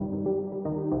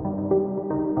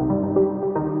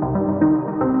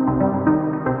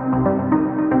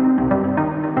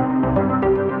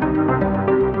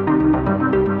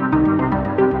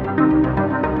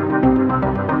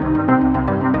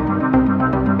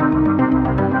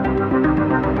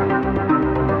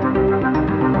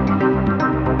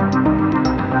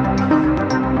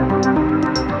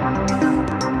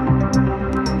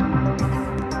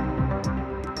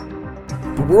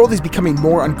world is becoming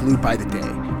more unglued by the day.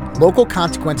 Local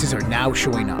consequences are now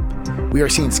showing up. We are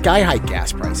seeing sky-high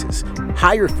gas prices,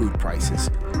 higher food prices,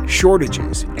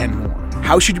 shortages, and more.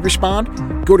 How should you respond?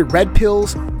 Go to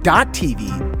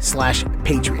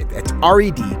redpills.tv/patriot. That's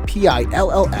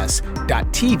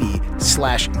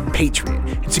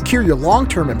redpills.tv/patriot. And secure your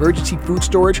long-term emergency food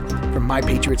storage from My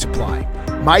Patriot Supply.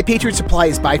 My Patriot Supply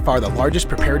is by far the largest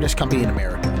preparedness company in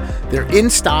America. They're in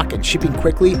stock and shipping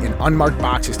quickly in unmarked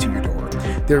boxes to your door.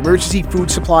 Their emergency food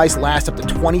supplies last up to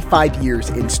 25 years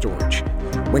in storage.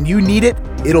 When you need it,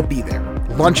 it'll be there.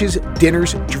 Lunches,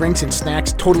 dinners, drinks, and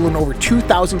snacks totaling over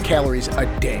 2,000 calories a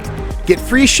day. Get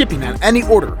free shipping on any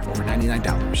order over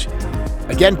 $99.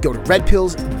 Again, go to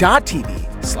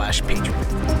redpills.tv/patriot.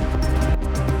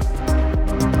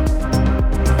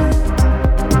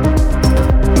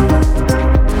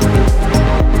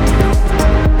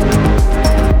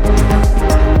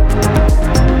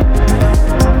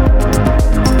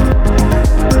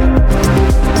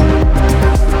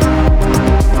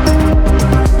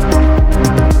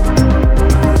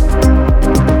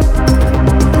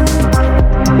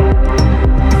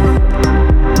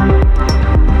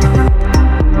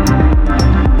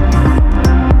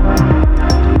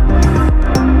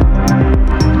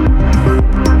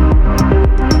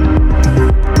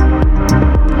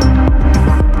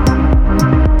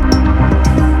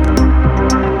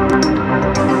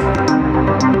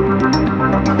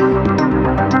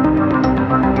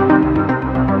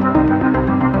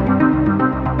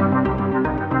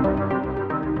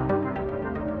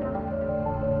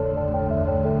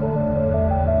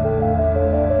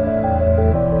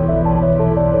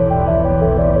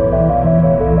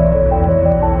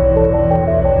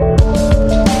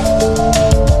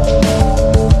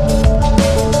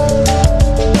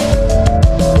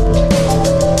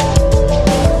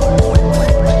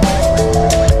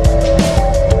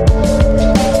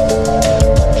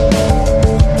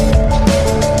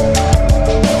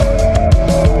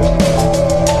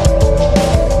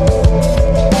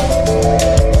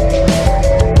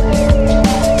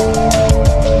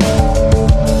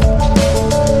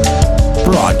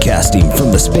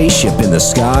 From the spaceship in the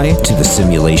sky to the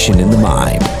simulation in the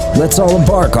mind. Let's all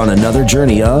embark on another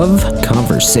journey of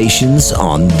Conversations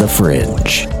on the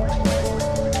Fringe.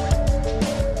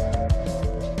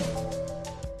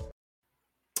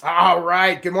 All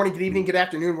right. Good morning, good evening, good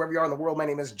afternoon, wherever you are in the world. My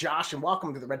name is Josh, and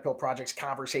welcome to the Red Pill Project's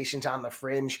Conversations on the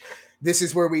Fringe. This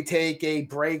is where we take a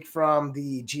break from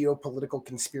the geopolitical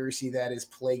conspiracy that is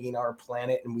plaguing our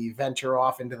planet, and we venture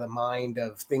off into the mind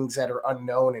of things that are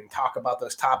unknown and talk about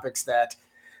those topics that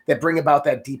bring about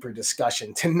that deeper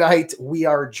discussion. Tonight, we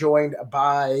are joined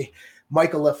by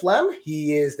Michael Flem.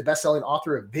 He is the best-selling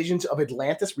author of Visions of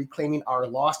Atlantis, Reclaiming Our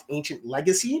Lost Ancient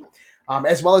Legacy,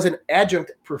 as well as an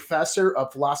adjunct professor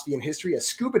of philosophy and history, a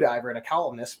scuba diver, and a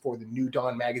columnist for the New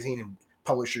Dawn magazine and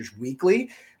Publishers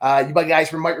Weekly. You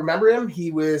guys might remember him.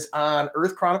 He was on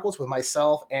Earth Chronicles with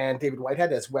myself and David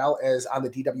Whitehead, as well as on the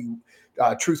DW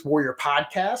Truth Warrior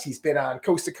podcast. He's been on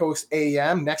Coast to Coast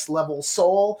AM, Next Level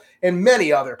Soul, and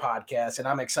many other podcasts. And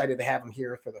I'm excited to have him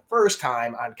here for the first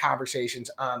time on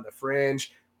Conversations on the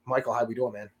Fringe. Michael, how we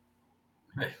doing, man?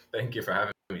 Hey, thank you for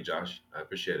having me, Josh. I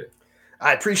appreciate it.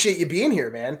 I appreciate you being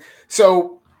here, man.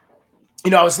 So,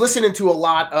 I was listening to a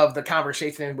lot of the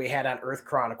conversation we had on Earth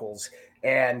Chronicles,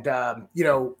 and,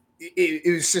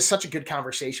 it was just such a good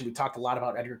conversation. We talked a lot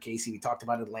about Edgar Cayce. We talked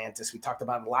about Atlantis. We talked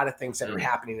about a lot of things that are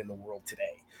happening in the world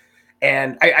today.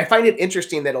 And I find it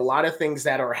interesting that a lot of things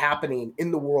that are happening in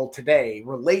the world today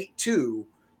relate to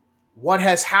what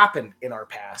has happened in our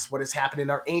past, what has happened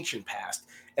in our ancient past.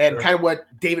 And kind of what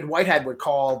David Whitehead would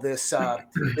call this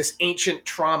this ancient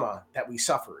trauma that we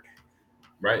suffered.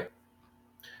 Right.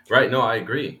 No, I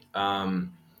agree.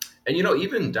 And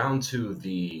even down to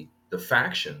the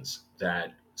factions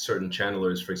that certain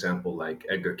channelers, for example, like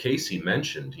Edgar Cayce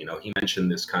mentioned. He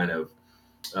mentioned this kind of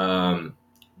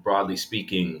broadly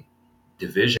speaking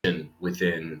division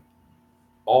within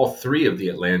all three of the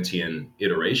Atlantean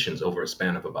iterations over a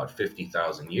span of about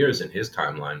 50,000 years in his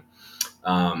timeline.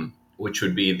 Which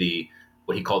would be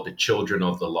what he called the children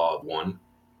of the law of one,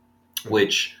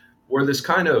 which were this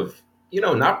kind of,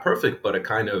 not perfect, but a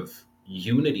kind of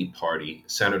unity party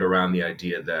centered around the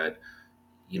idea that,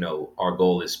 our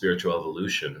goal is spiritual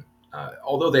evolution.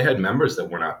 Although they had members that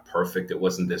were not perfect, it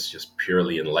wasn't this just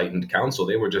purely enlightened council.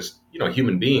 They were just,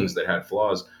 human beings that had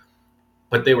flaws,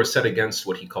 but they were set against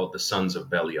what he called the Sons of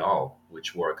Belial,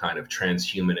 which were a kind of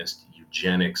transhumanist,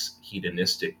 eugenics,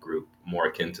 hedonistic group, more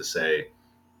akin to, say,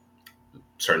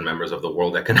 certain members of the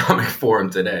World Economic Forum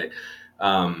today.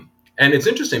 And it's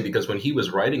interesting because when he was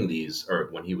writing these, or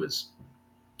when he was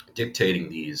dictating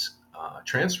these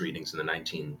trance readings in the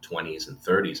 1920s and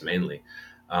 30s mainly.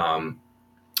 Um,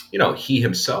 he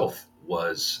himself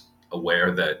was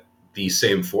aware that these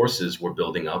same forces were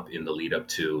building up in the lead up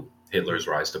to Hitler's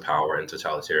rise to power and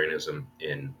totalitarianism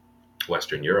in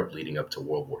Western Europe leading up to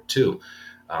World War II,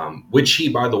 which he,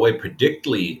 by the way,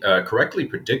 correctly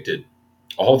predicted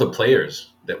all the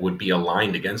players that would be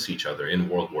aligned against each other in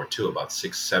World War II about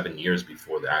 6-7 years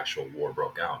before the actual war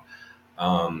broke out.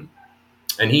 Um,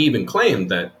 and he even claimed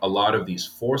that a lot of these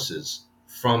forces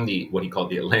from what he called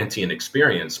the Atlantean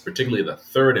experience, particularly the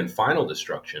third and final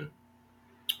destruction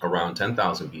around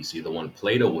 10,000 BC, the one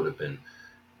Plato would have been,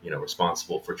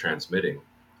 responsible for transmitting,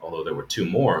 although there were two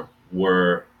more,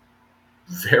 were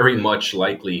very much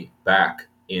likely back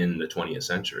in the 20th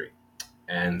century,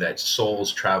 and that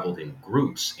souls traveled in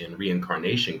groups, in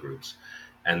reincarnation groups,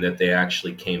 and that they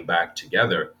actually came back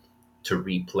together to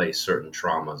replay certain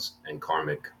traumas and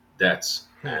karmic debts.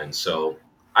 And so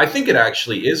I think it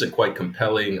actually is a quite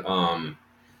compelling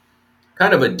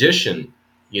kind of addition,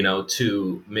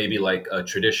 to maybe like a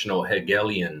traditional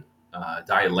Hegelian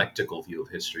dialectical view of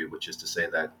history, which is to say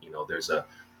that, there's a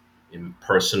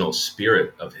impersonal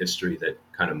spirit of history that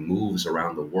kind of moves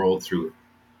around the world through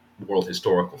world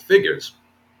historical figures.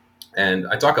 And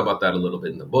I talk about that a little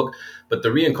bit in the book. But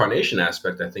the reincarnation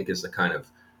aspect, I think, is the kind of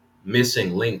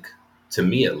missing link, to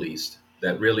me at least,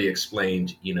 that really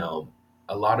explained,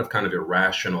 a lot of kind of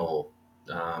irrational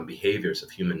behaviors of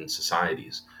human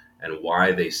societies and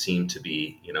why they seem to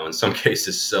be, in some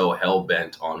cases, so hell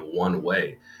bent on one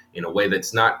way, in a way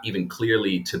that's not even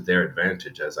clearly to their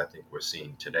advantage, as I think we're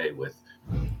seeing today with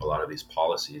a lot of these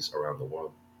policies around the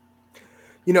world.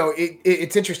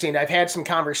 It's interesting. I've had some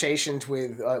conversations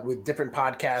with different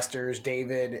podcasters,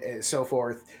 David, and so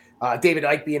forth. David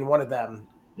Icke being one of them,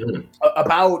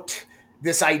 about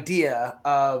this idea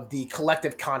of the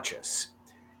collective conscious,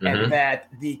 and that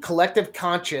the collective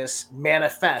conscious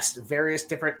manifests various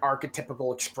different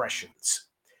archetypical expressions,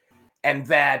 and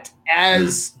that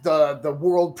as the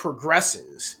world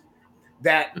progresses,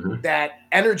 that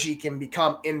energy can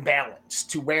become imbalanced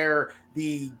to where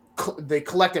the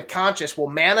collective conscious will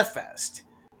manifest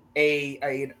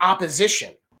an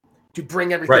opposition to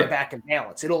bring everything back in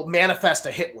balance. It'll manifest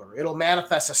a Hitler. It'll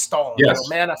manifest a Stalin. Yes. It'll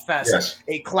manifest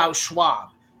a Klaus Schwab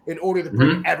in order to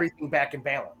bring everything back in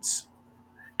balance.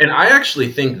 And I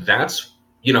actually think that's,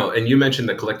 and you mentioned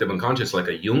the collective unconscious, like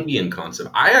a Jungian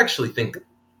concept. I actually think,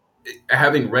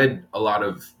 having read a lot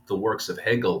of the works of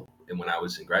Hegel and when I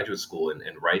was in graduate school and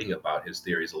writing about his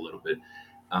theories a little bit,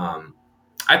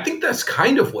 I think that's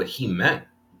kind of what he meant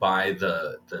by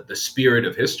the spirit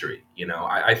of history.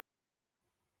 I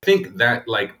think that,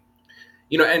 like,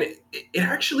 and it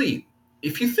actually,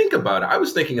 if you think about it, I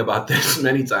was thinking about this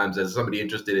many times as somebody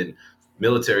interested in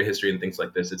military history and things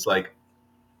like this. It's like,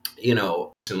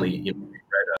 recently, read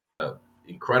an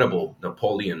incredible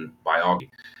Napoleon biography,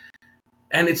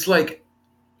 and it's like,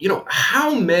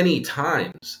 how many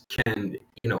times can,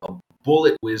 a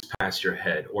bullet whiz past your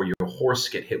head, or your horse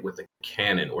get hit with a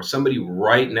cannon, or somebody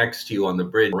right next to you on the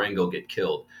bridge, Rango, get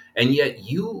killed, and yet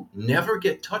you never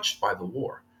get touched by the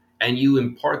war, and you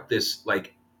impart this,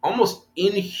 like, almost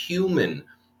inhuman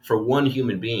for one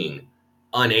human being,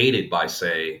 unaided by,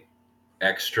 say,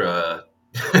 extra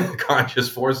conscious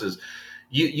forces.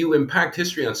 You impact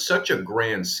history on such a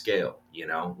grand scale,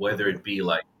 whether it be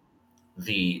like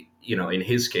in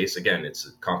his case, again, it's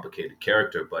a complicated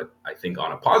character, but I think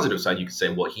on a positive side, you could say,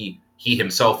 well, he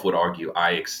himself would argue,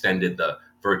 I extended the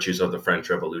virtues of the French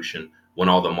Revolution when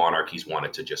all the monarchies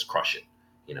wanted to just crush it,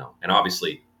 and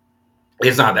obviously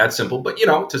it's not that simple, but,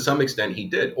 to some extent he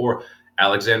did. Or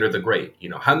Alexander the Great,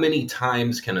 how many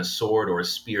times can a sword or a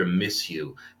spear miss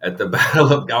you at the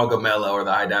Battle of Gaugamela or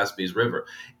the Hydaspes River?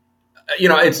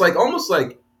 It's like almost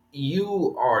like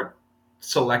you are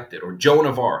selected, or Joan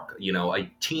of Arc,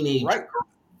 a teenage girl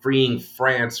freeing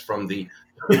France from the,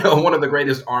 one of the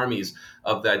greatest armies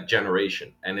of that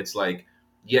generation. And it's like,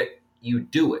 yet you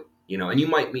do it, and you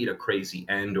might meet a crazy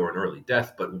end or an early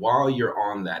death, but while you're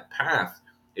on that path,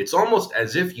 it's almost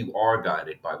as if you are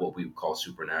guided by what we would call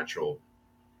supernatural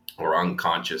or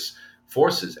unconscious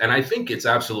forces. And I think it's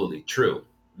absolutely true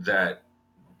that,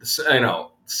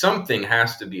 something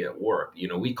has to be at work.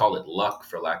 We call it luck,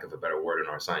 for lack of a better word, in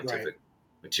our scientific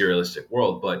materialistic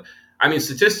world. But I mean,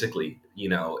 statistically,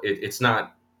 it's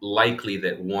not likely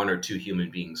that one or two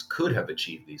human beings could have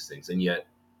achieved these things. And yet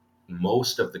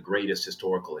most of the greatest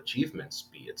historical achievements,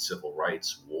 be it civil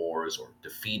rights, wars, or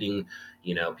defeating,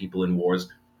 people in wars,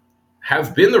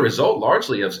 have been the result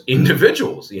largely of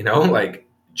individuals, like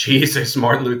Jesus,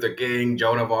 Martin Luther King,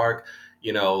 Joan of Arc,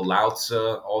 Lao Tzu,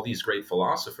 all these great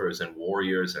philosophers and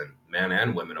warriors and men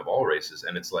and women of all races.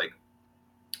 And it's like,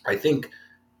 I think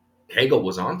Hegel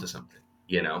was onto something,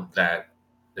 that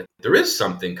there is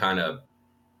something kind of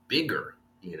bigger,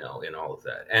 in all of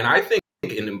that. And I think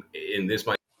in this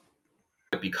might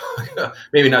be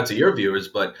maybe not to your viewers,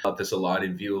 but about this a lot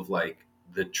in view of like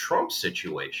the Trump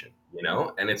situation,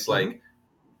 and it's Mhm. like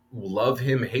love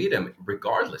him, hate him,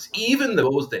 regardless. Even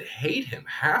those that hate him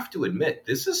have to admit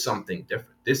this is something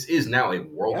different. This is now a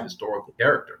world Yeah. historical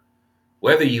character,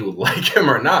 whether you like him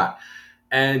or not.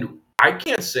 And I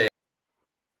can't say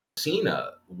I've seen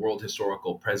a world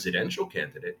historical presidential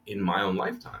candidate in my own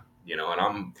lifetime, and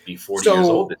I'm be 40 years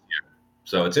old So this year.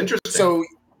 So it's interesting. so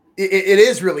it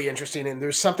is really interesting, and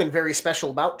there's something very special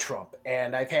about Trump.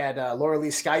 And I've had Laura Lee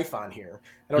Skyfe on here.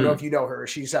 I don't know if Hmm. you know her.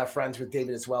 She's friends with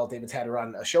David as well. David's had her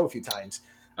on a show a few times.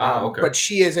 Ah, okay. But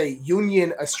she is a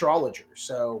Jungian astrologer.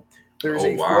 So there's Oh,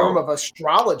 a form wow. of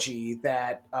astrology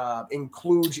that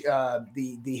includes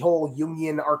the whole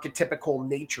Jungian archetypical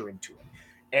nature into it.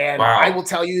 And I will Wow.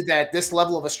 tell you that this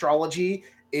level of astrology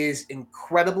is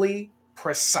incredibly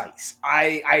precise.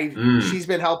 Mm. She's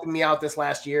been helping me out this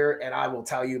last year, and I will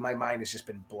tell you, my mind has just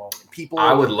been blown. And I people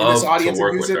would in this love to audience that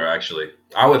work use with it, her, actually.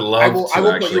 I would love I to will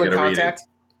put actually you in get a reading. contact.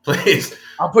 Please,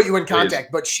 I'll put you in please.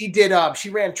 contact. But she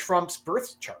ran Trump's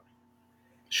birth chart,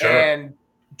 Sure. and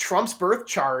Trump's birth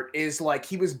chart is like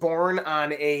he was born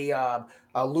on a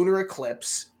lunar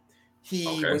eclipse.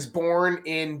 He Okay. was born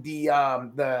in the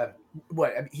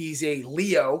what? He's a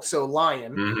Leo, so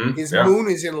lion. Mm-hmm. His Yeah. moon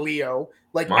is in Leo.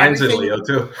 Like Mine's in everything, Leo,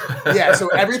 too. yeah. So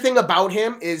everything about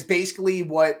him is basically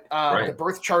what the Right.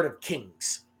 birth chart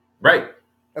Right.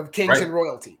 of kings Right. and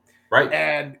royalty, Right.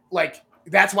 and like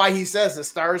that's why he says the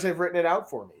stars have written it out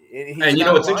for me. He's And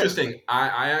not it's lying. interesting.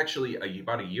 I actually,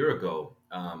 about a year ago,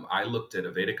 I looked at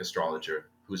a Vedic astrologer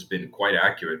who's been quite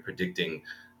accurate predicting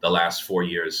the last 4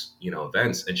 years,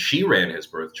 events. And she ran his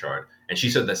birth chart, and she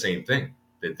said the same thing.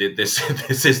 That this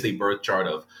this is the birth chart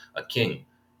of a king,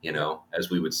 Yep.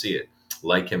 as we would see it,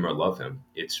 like him or love him.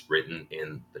 It's written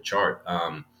in the chart.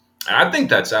 And I think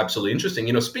that's absolutely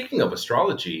interesting. Speaking of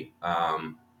astrology,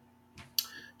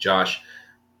 Josh,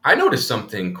 I noticed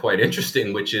something quite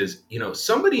interesting, which is,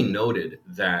 somebody noted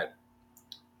that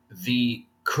the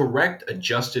correct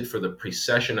adjusted for the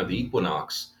precession of the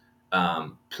equinox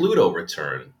Pluto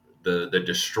return, the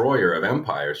destroyer of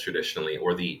empires traditionally,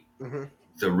 or Mm-hmm.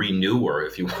 the renewer,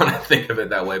 if you want to think of it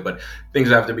that way, but things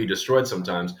have to be destroyed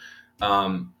sometimes.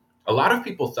 A lot of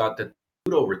people thought that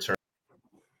Pluto return.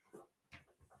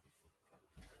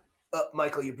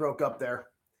 Michael, you broke up there.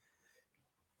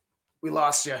 We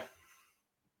lost you.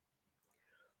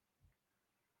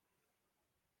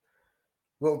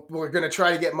 We're going to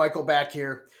try to get Michael back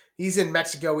here. He's in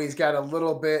Mexico. He's got a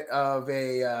little bit of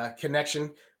a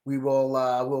connection.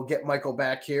 We'll get Michael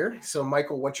back here. So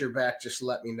Michael, once you're back, just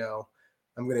let me know.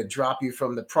 I'm going to drop you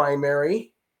from the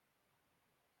primary,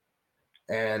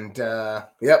 and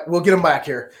yep, we'll get him back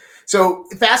here. So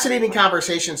fascinating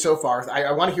conversation so far.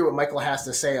 I want to hear what Michael has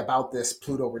to say about this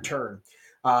Pluto return,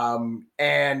 and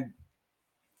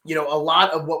a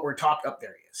lot of what we're talking up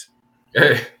there he is.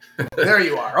 Hey, There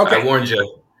you are. I Okay. warned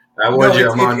you. I warned No, you.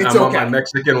 it's I'm on my okay.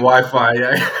 Mexican Wi-Fi.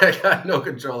 I got no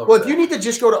control over Well, if you that. need to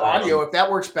just go to audio, Um, if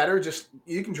that works better, just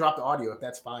you can drop the audio if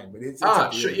that's fine. But it's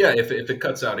up to Sure. you. Yeah, if it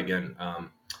cuts out again.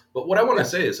 But what I want to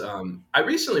Yep. say is, I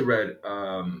recently read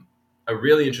a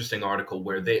really interesting article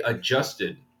where they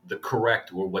adjusted the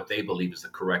correct, or what they believe is the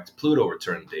correct Pluto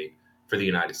return date for the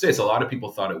United States. A lot of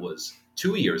people thought it was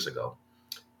 2 years ago,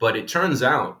 but it turns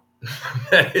out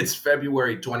that it's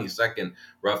February 22nd,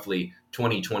 roughly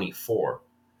 2024,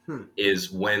 Hmm.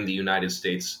 is when the United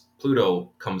States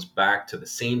Pluto comes back to the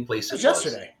same place It was it was.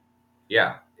 yesterday.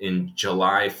 Yeah, in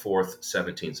July 4th,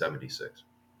 1776.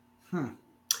 Hmm.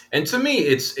 And to me,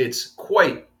 it's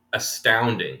quite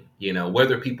astounding,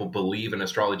 whether people believe in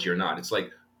astrology or not. It's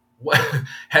like, what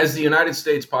has the United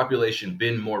States population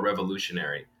been more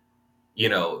revolutionary,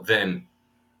 than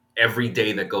every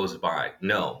day that goes by?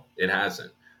 No, it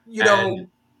hasn't. You know, And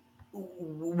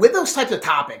with those types of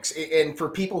topics, and for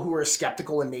people who are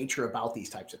skeptical in nature about these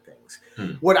types of things,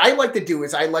 hmm, what I like to do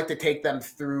is I like to take them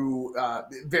through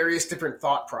various different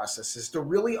thought processes to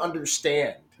really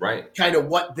understand right, kind of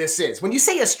what this is. When you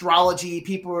say astrology,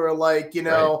 people are like,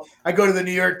 right, I go to the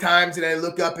New York Times and I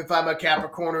look up if I'm a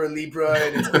Capricorn or a Libra,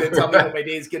 and it's going to tell me what my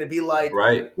day is going to be like.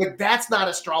 right. But that's not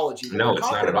astrology. What we're No, it's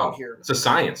not talking at about all. here, It's a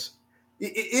science.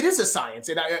 it is a science,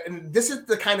 and this is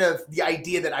the kind of the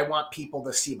idea that I want people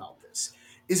to see about this.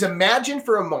 Is imagine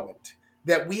for a moment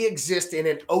that we exist in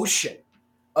an ocean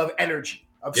of energy,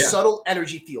 of Yeah, subtle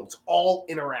energy fields, all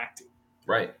interacting.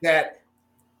 right, That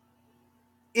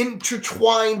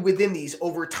intertwined within these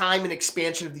over time and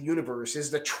expansion of the universe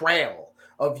is the trail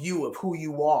of you, of who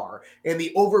you are, and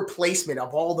the overplacement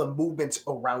of all the movements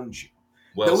around you.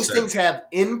 Well Those said. things have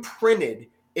imprinted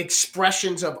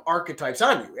expressions of archetypes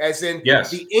on you, as in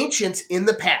Yes. the ancients in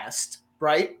the past,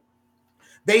 right?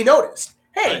 They noticed,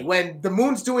 hey, Right. when the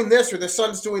moon's doing this or the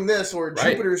sun's doing this or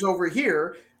Right. Jupiter's over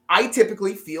here, I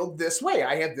typically feel this way.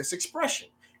 I have this expression.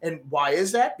 And why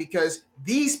is that? Because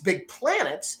these big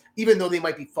planets, even though they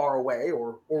might be far away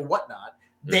or whatnot,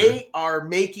 they are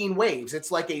making waves.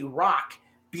 It's like a rock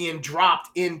being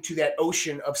dropped into that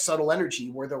ocean of subtle energy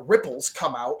where the ripples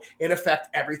come out and affect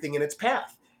everything in its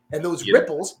path. And those Yeah.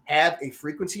 ripples have a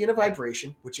frequency and a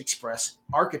vibration which express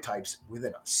archetypes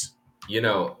within us. You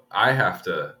know, I have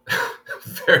to,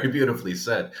 very beautifully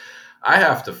said, I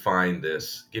have to find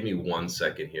this. Give me 1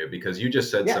 second here, because you just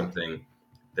said Yeah. something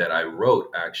that I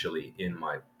wrote actually in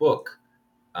my book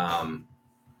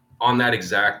on that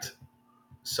exact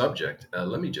subject.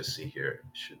 Let me just see here.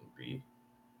 It shouldn't be.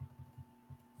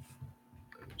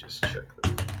 Let me just check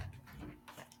this.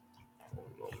 1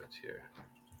 moment here.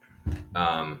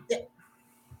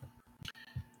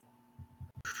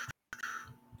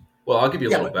 Well, I'll give you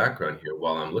a little background here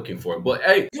while I'm looking for it. But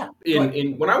hey,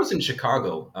 when I was in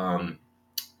Chicago,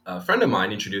 a friend of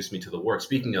mine introduced me to the work.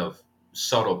 Speaking of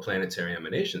subtle planetary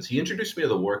emanations, he introduced me to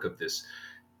the work of this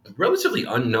relatively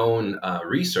unknown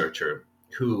researcher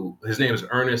who his name is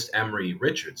Ernest Emery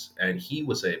Richards, and he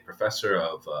was a professor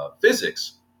of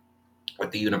physics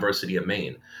at the University of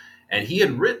Maine. And he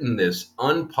had written this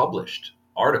unpublished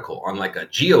article on like a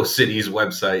GeoCities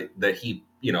website that he,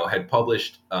 had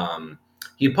published.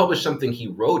 He had published something he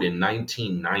wrote in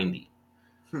 1990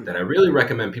 that I really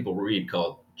recommend people read,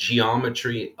 called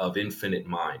Geometry of Infinite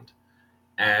Mind.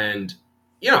 And,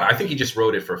 I think he just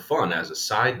wrote it for fun as a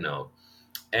side note.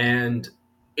 And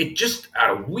it just,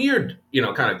 out of weird,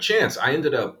 kind of chance, I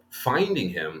ended up finding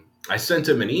him. I sent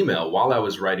him an email while I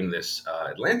was writing this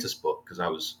Atlantis book because I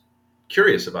was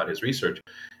curious about his research.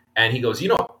 And he goes,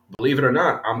 believe it or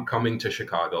not, I'm coming to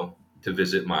Chicago to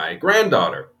visit my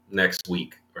granddaughter next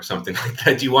week or something like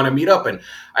that. Do you want to meet up? And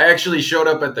I actually showed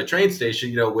up at the train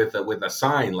station, with a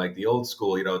sign like the old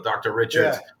school, Dr.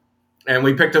 Richards. Yeah. And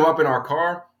we picked him up in our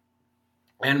car.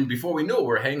 And before we knew it,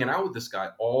 we're hanging out with this guy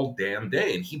all damn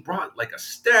day. And he brought like a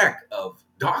stack of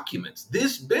documents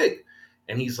this big.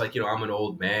 And he's like, I'm an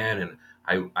old man and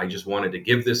I just wanted to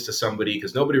give this to somebody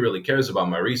because nobody really cares about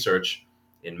my research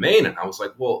in Maine. And I was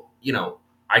like, well,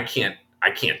 I can't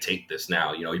take this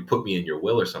now. You put me in your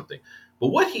will or something. But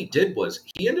what he did was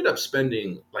he ended up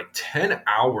spending like 10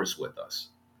 hours with us,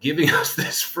 giving us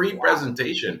this free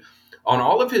presentation on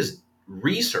all of his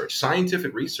research,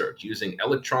 scientific research, using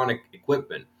electronic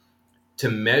equipment to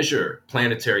measure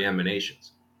planetary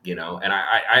emanations, and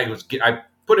I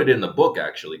put it in the book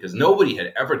actually, because nobody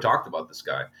had ever talked about this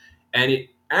guy. And it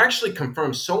actually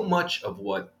confirmed so much of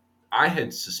what I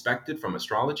had suspected from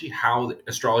astrology, how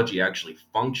astrology actually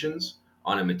functions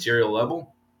on a material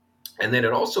level. And then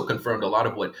it also confirmed a lot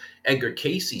of what Edgar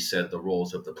Cayce said the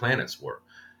roles of the planets were,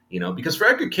 because for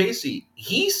Edgar Cayce,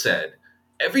 he said,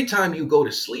 every time you go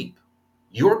to sleep,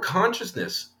 your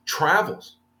consciousness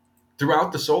travels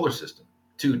throughout the solar system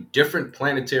to different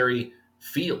planetary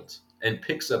fields and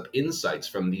picks up insights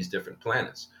from these different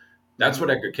planets. That's what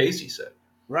Edgar Cayce said.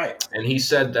 Right. And he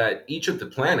said that each of the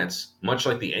planets, much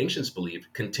like the ancients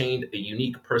believed, contained a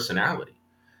unique personality.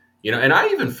 And I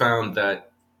even found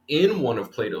that in one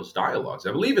of Plato's dialogues,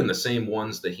 I believe in the same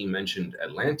ones that he mentioned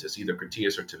Atlantis, either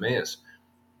Critias or Timaeus,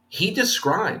 he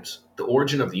describes the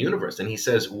origin of the universe. And he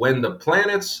says, when the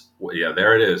planets,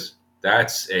 there it is.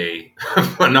 That's a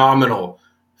phenomenal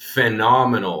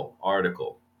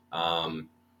article.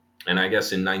 And I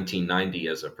guess in 1990,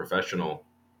 as a professional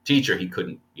teacher, he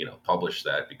couldn't, publish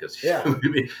that because he would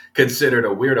be considered a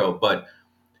weirdo. But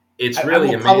it's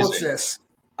really amazing.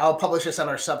 I'll publish this on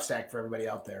our Substack for everybody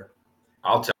out there.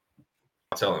 I'll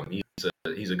tell him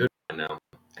he's a good one now.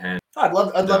 And I'd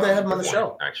love to have him on the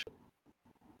show. Actually,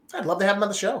 I'd love to have him on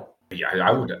the show. Yeah,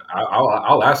 I would.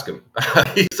 I'll ask him.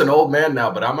 He's an old man now,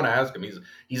 but I'm going to ask him.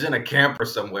 He's in a camper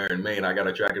somewhere in Maine. I got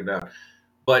to track him down.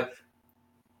 But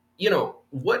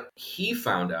what he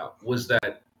found out was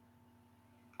that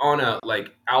on a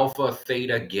like alpha,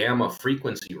 theta, gamma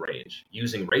frequency range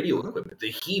using radio equipment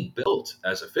that he built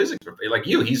as a physics, like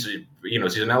he's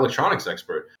an electronics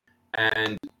expert,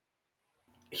 and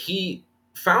he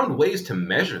found ways to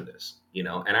measure this,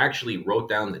 and actually wrote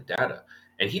down the data.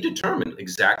 And he determined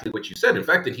exactly what you said. In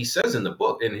fact, and he says in the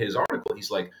book, in his article,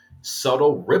 he's like,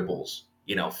 subtle ripples,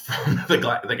 from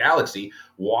the galaxy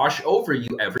wash over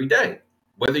you every day,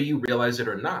 whether you realize it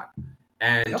or not.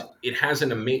 And it has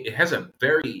a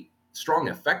very strong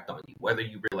effect on you, whether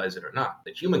you realize it or not.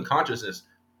 That human consciousness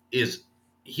is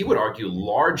he would argue,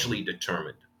 largely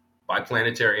determined by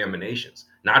planetary emanations,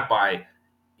 not by,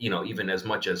 even as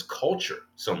much as culture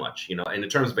so much, and in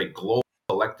terms of a global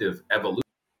collective evolution,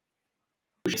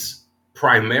 it's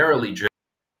primarily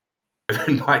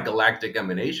driven by galactic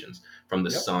emanations from the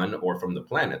Yep. sun or from the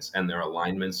planets and their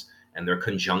alignments and their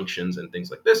conjunctions and things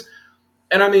like this.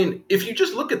 And I mean, if you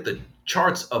just look at the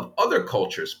charts of other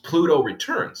cultures, Pluto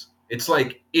returns. It's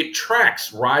like it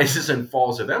tracks rises and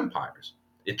falls of empires.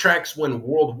 It tracks when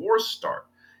world wars start.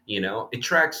 It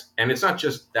tracks, and it's not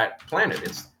just that planet.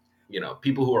 It's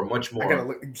people who are much I gotta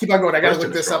more keep on going. I gotta versed look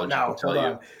in this up astrology now. can tell Hold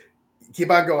you. on.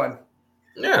 Keep on going.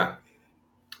 Yeah,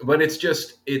 but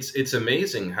it's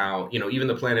amazing how even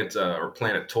the planet or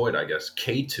planetoid, I guess,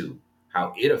 K2,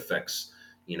 how it affects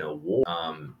war.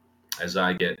 As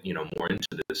I get more into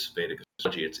this Vedic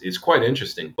astrology, it's quite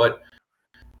interesting. But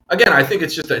again, I think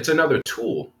it's another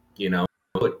tool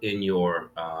put in your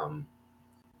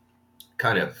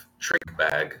kind of trick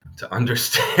bag to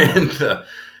understand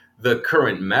the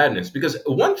current madness. Because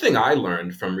one thing I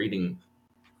learned from reading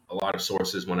a lot of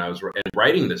sources when I was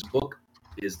writing this book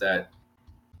is that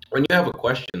when you have a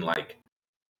question like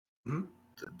Mhm.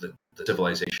 the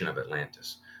civilization of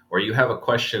Atlantis, or you have a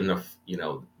question of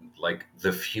like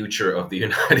the future of the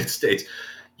United States,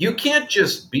 you can't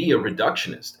just be a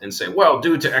reductionist and say, well,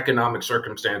 due to economic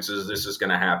circumstances, this is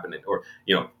going to happen, or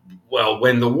well,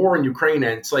 when the war in Ukraine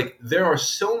ends. It's like there are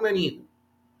so many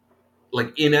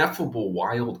like ineffable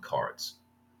wild cards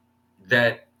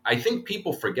that I think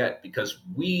people forget, because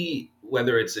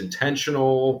whether it's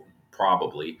intentional,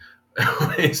 probably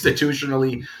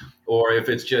institutionally, or if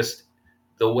it's just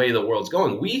the way the world's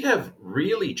going, we have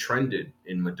really trended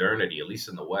in modernity, at least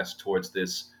in the West, towards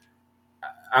this.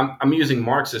 I'm using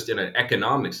Marxist in an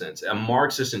economic sense, a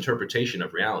Marxist interpretation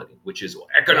of reality, which is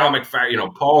economic fact.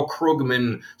 Paul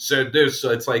Krugman said this,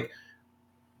 so it's like,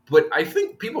 but I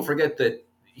think people forget that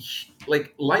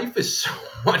like life is so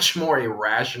much more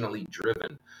irrationally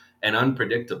driven and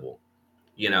unpredictable,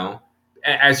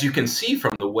 as you can see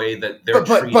from the way that they're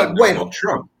treating But wait, Donald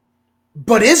Trump.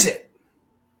 but is it?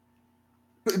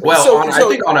 Well, I So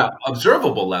think on an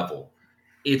observable level,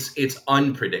 it's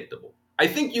unpredictable. I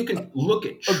think you can look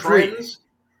at agreed. trends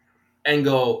and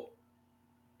go,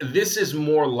 this is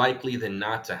more likely than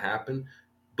not to happen.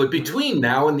 But between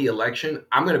now and the election,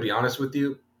 I'm going to be honest with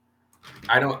you,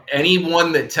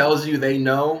 anyone that tells you they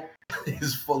know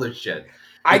is full of shit.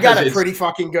 I got Because a it's pretty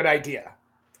fucking good idea.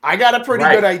 I got a pretty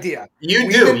good right. idea. You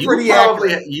We've do. been pretty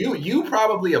accurate. You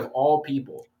probably of all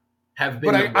people have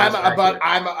been But the most accurate.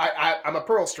 I'm a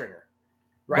pearl stringer,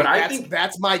 But right? I think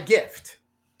That's my gift.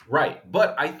 right.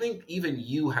 But I think even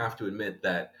you have to admit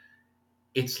that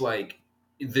it's like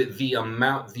the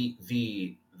amount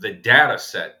the data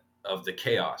set of the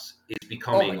chaos is Oh my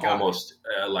becoming god. almost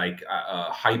like a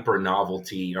hyper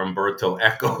novelty Umberto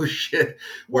Eco shit,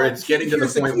 where Well, it's getting to the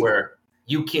here's the point key. where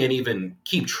you can't even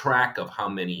keep track of how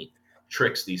many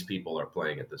tricks these people are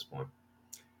playing at this point.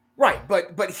 Right,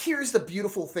 but here's the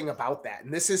beautiful thing about that,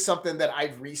 and this is something that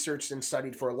I've researched and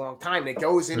studied for a long time. And it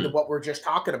goes into what we're just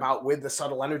talking about with the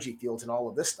subtle energy fields and all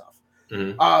of this stuff.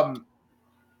 Mm-hmm.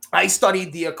 I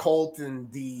studied the occult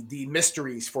and the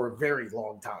mysteries for a very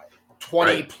long time,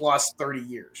 20 Right. plus 30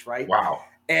 years, right? Wow.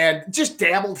 And just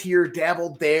dabbled here,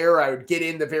 dabbled there. I would get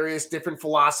into various different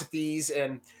philosophies,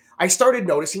 and I started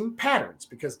noticing patterns,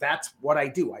 because that's what I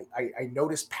do. I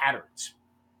notice patterns.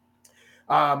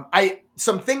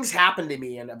 Some things happened to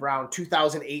me in around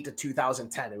 2008 to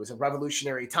 2010. It was a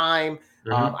revolutionary time.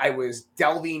 Mm-hmm. I was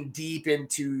delving deep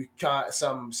into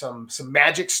some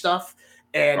magic stuff,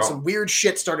 and some weird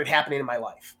shit started happening in my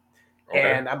life. Okay.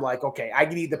 And I'm like, okay, I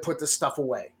need to put this stuff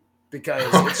away, because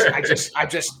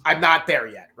Okay. I'm not there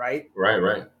yet, right?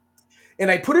 Right. And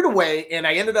I put it away, and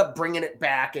I ended up bringing it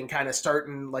back and kind of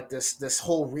starting like this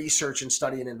whole research and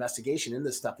study and investigation in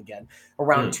this stuff again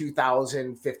around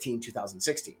 2015,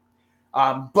 2016.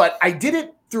 But I did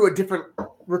it through a different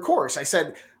recourse. I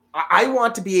said, I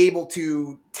want to be able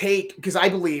to take, because I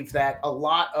believe that a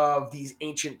lot of these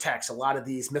ancient texts, a lot of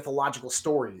these mythological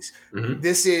stories, Mm-hmm.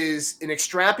 this is an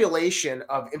extrapolation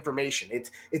of information.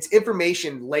 It's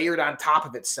information layered on top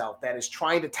of itself that is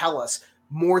trying to tell us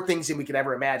more things than we could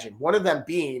ever imagine. One of them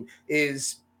being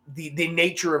is the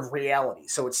nature of reality.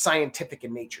 So it's scientific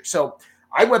in nature. So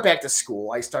I went back to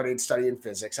school. I started studying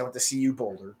physics. I went to CU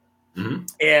Boulder. Mm-hmm.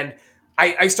 And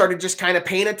I started just kind of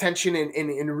paying attention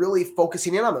and really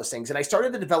focusing in on those things. And I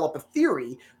started to develop a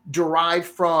theory derived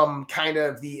from kind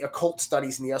of the occult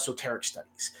studies and the esoteric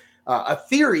studies, a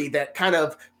theory that kind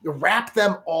of wrapped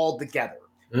them all together.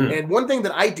 And one thing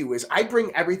that I do is I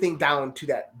bring everything down to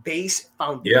that base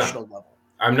foundational level.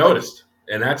 I've noticed.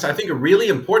 And that's, I think, really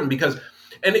important, because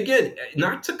And again,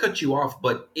 not to cut you off,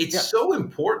 but it's Yeah. so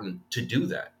important to do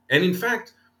that. And in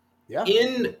fact, Yeah.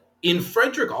 in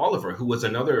Frederick Oliver, who was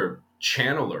another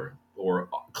channeler or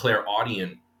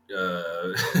clairaudient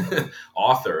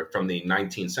author from the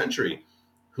 19th century,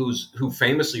 who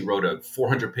famously wrote a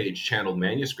 400-page channeled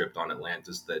manuscript on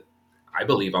Atlantis that I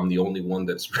believe I'm the only one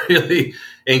that's really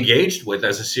engaged with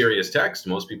as a serious text.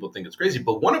 Most people think it's crazy,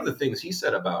 but one of the things he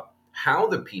said about how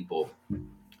the people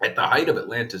at the height of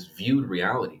Atlantis viewed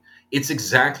reality, it's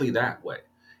exactly that way.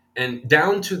 And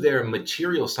down to their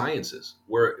material sciences,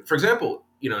 where, for example,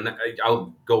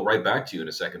 I'll go right back to you in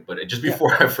a second, but just Yeah.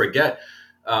 before I forget,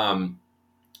 um,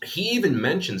 he even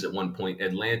mentions at one point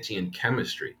Atlantean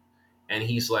chemistry. And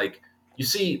he's like, you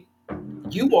see,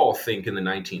 you all think in the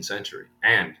 19th century,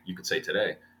 and you could say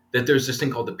today, that there's this thing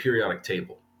called the periodic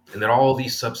table, and that all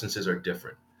these substances are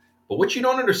different. But what you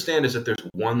don't understand is that there's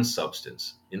one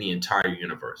substance in the entire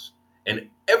universe, and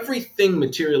everything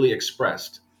materially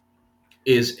expressed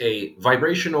is a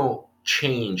vibrational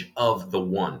change of the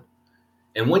one.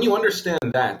 And when you understand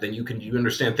that, then you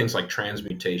understand things like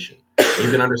transmutation. You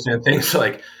can understand things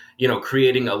like,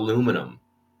 creating aluminum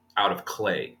out of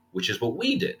clay, which is what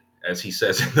we did, as he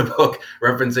says in the book,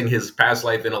 referencing his past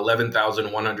life in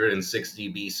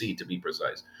 11,160 BC to be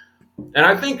precise. And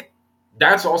I think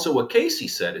that's also what Casey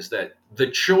said, is that the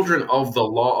children of the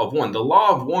law of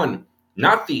one,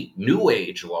 not the new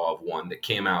age law of one that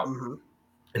came out Hmm.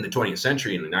 in the 20th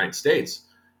century in the United States,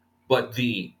 but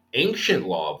the ancient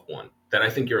law of one that I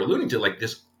think you're alluding to, like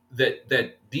this,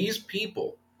 that these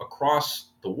people across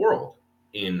the world,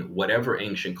 in whatever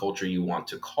ancient culture you want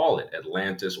to call it,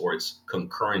 Atlantis or its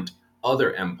concurrent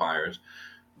other empires,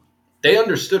 they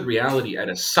understood reality at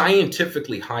a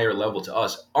scientifically higher level to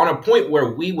us, on a point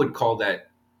where we would call that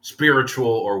spiritual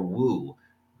or woo.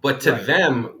 But to Right.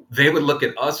 them, they would look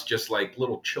at us just like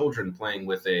little children playing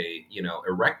with a,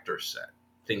 erector set,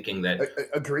 thinking that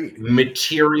Agreed.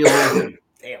 material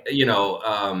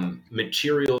Damn.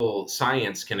 material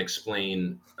science can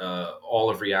explain all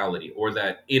of reality, or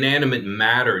that inanimate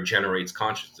matter generates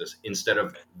consciousness, instead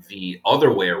of the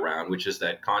other way around, which is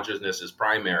that consciousness is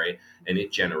primary and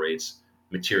it generates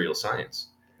material science,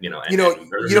 You know, or you know how I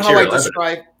material evidence.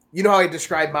 describe you know how I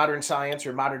describe modern science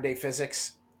or modern day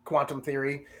physics, quantum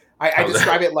theory? I How's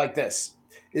describe that? it like this: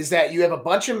 is that you have a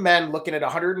bunch of men looking at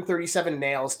 137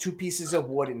 nails, two pieces of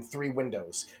wood, and three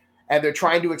windows, and they're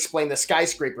trying to explain the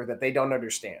skyscraper that they don't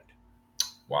understand,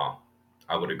 Wow,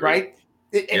 I would agree. right?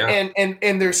 Yeah.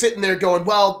 And they're sitting there going,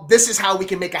 "Well, this is how we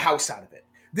can make a house out of it.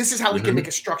 This is how we can make Hmm.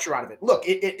 a structure out of it. Look,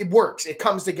 it works. It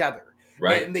comes together."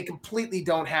 Right. And they completely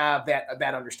don't have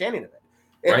that understanding of it.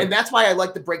 And Right. that's why I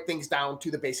like to break things down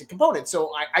to the basic components.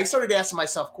 So I started asking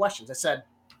myself questions. I said,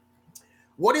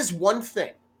 what is one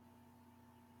thing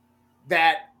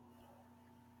that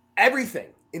everything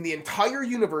in the entire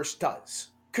universe does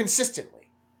consistently?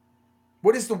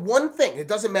 What is the one thing? It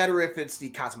doesn't matter if it's the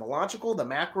cosmological, the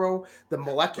macro, the Right.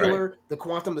 molecular, the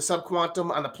quantum, the subquantum,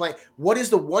 on the plane. What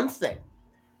is the one thing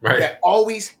Right. that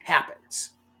always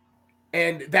happens?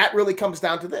 And that really comes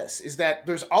down to this, is that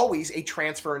there's always a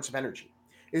transference of energy.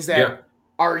 Is Yeah. that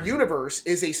our universe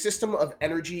is a system of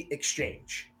energy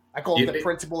exchange. I call it the You-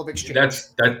 principle of exchange.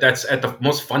 that's at the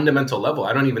most fundamental level.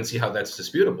 I don't even see how that's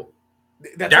disputable.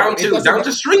 That's right. down It to doesn't down matter.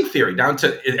 to string theory, down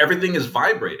to everything is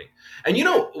vibrating. And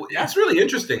Yeah. it's really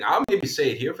interesting. I'll maybe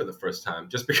say it here for the first time,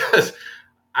 just because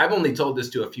I've only told this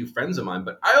to a few friends of mine,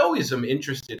 but I always am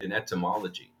interested in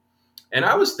etymology. And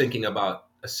I was thinking about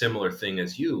a similar thing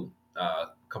as you a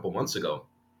couple months ago,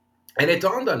 and it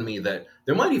dawned on me that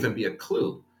there might even be a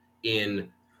clue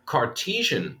in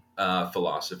Cartesian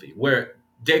philosophy, where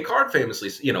Descartes famously,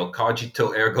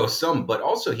 cogito ergo sum, but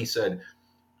also he said,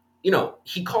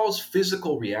 he calls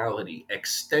physical reality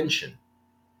extension.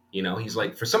 He's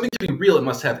like, for something to be real, it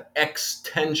must have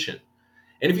extension.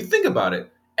 And if you think about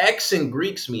it, X in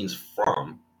Greeks means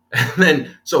from. And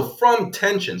then, so from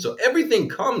tension. So everything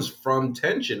comes from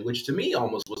tension, which to me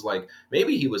almost was like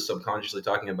maybe he was subconsciously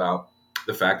talking about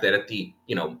the fact that at the,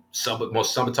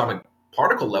 most subatomic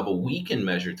particle level we can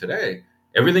measure today,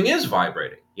 everything is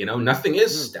vibrating. Nothing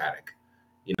is Mm. static.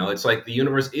 It's like the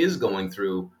universe is going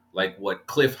through, like what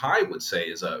Cliff High would say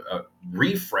is a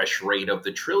refresh rate of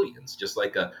the trillions, just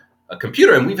like a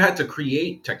computer. And we've had to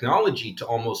create technology to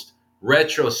almost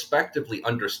retrospectively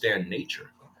understand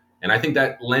nature. And I think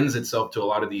that lends itself to a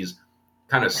lot of these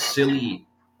kind of silly,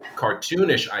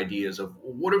 cartoonish ideas of,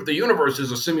 what if the universe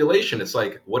is a simulation? It's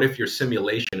like, what if your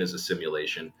simulation is a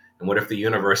simulation? And what if the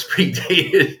universe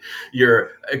predated your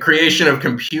creation of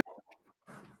computers?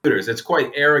 It's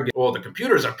quite arrogant. Well, the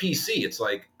computer's a PC. It's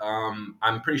like,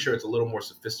 I'm pretty sure it's a little more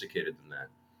sophisticated than that,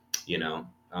 you know?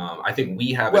 I think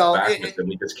we have it Well, backwards, and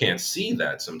we just can't see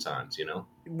that sometimes.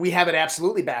 we have it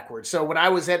absolutely backwards. So when I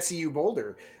was at CU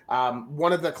Boulder,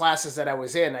 one of the classes that I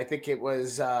was in, I think it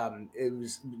was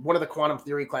one of the quantum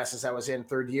theory classes I was in,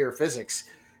 third year physics.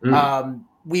 Mm,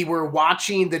 We were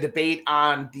watching the debate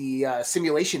on the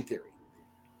simulation theory.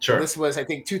 And sure. this was, I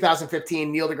think,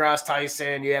 2015, Neil deGrasse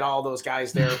Tyson. You had all those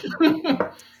guys there.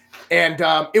 And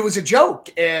it was a joke.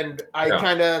 And I Yeah.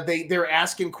 kind of, they were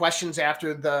asking questions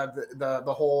after the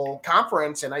whole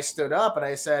conference. And I stood up and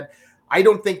I said, I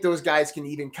don't think those guys can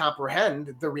even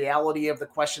comprehend the reality of the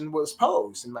question was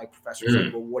posed. And my professor said,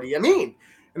 Mm, well, what do you mean?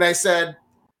 And I said,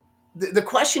 the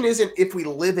question isn't if we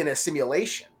live in a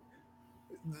simulation.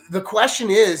 The question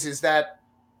is that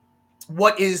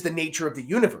what is the nature of the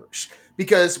universe?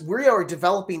 Because we are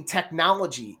developing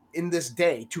technology in this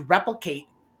day to replicate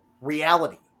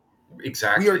reality. We are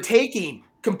exactly. taking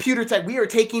computer tech, we are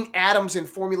taking atoms and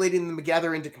formulating them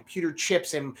together into computer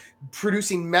chips and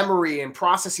producing memory and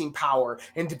processing power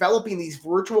and developing these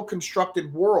virtual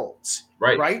constructed worlds,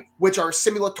 Right. right? Which are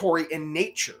simulatory in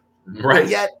nature. But Right.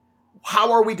 yet,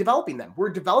 how are we developing them? We're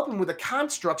developing with the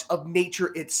constructs of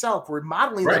nature itself. We're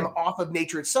modeling them Right. off of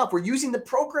nature itself. We're using the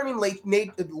programming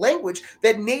language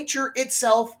that nature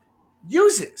itself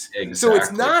uses. So it's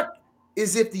Exactly. not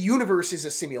as if the universe is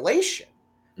a simulation,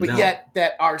 but No. yet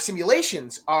that our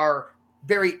simulations are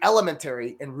very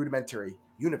elementary and rudimentary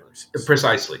universes.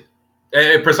 Precisely.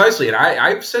 Precisely. And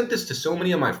I've said this to so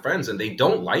many of my friends, and they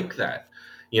don't like that.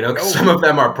 'Cause some No, of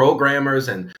them are programmers,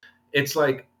 and it's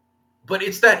like, but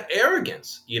it's that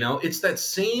arrogance, it's that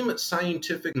same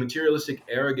scientific materialistic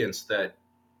arrogance that,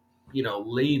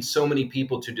 leads so many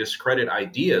people to discredit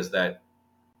ideas that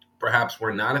perhaps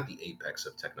we're not at the apex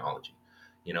of technology.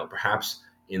 Perhaps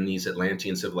in these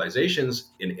Atlantean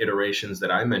civilizations, in iterations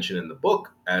that I mentioned in the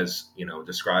book, as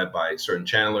described by certain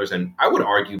channelers, and I would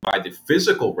argue by the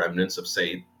physical remnants of,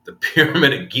 say, the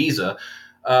Pyramid of Giza,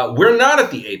 we're not at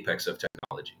the apex of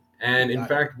technology. And in got it.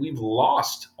 fact, we've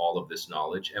lost all of this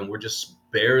knowledge, and we're just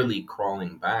barely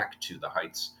crawling back to the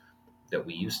heights that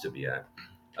we used to be at.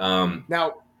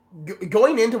 Now,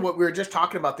 going into what we were just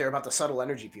talking about there about the subtle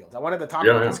energy fields, I wanted to talk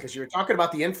about Yeah, this because you were talking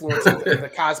about the influence of the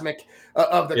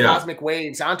yeah, cosmic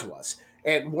waves onto us.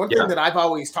 And one thing yeah. that I've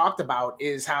always talked about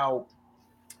is how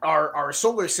our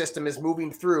solar system is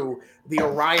moving through the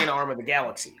Orion arm of the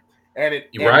galaxy. You're And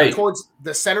right. towards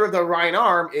the center of the Orion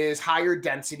arm is higher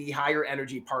density, higher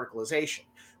energy particleization,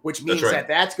 which That's means right. that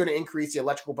that's going to increase the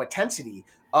electrical potentially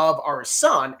of our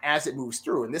sun as it moves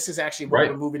through. And this is actually what we're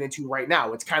Right. moving into right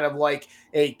now. It's kind of like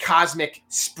a cosmic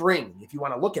spring, if you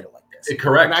want to look at it like this. And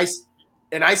Correct.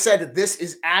 I said that this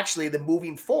is actually the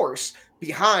moving force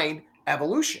behind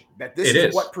evolution. That this It is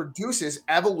is. what produces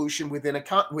evolution within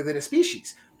a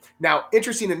species. Now,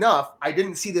 interesting enough, I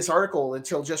didn't see this article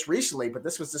until just recently, but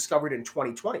this was discovered in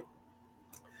 2020.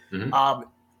 Hmm. Um,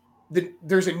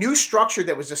 there's a new structure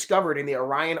that was discovered in the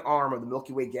Orion arm of the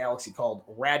Milky Way galaxy called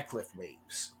Radcliffe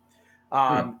waves.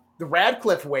 Hmm. The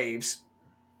Radcliffe waves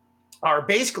are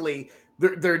basically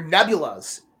they're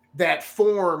nebulas that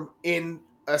form in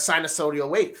a sinusoidal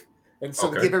wave. And so,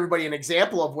 to Okay. give everybody an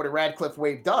example of what a Radcliffe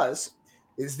wave does,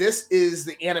 is this is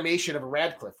the animation of a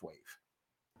Radcliffe wave.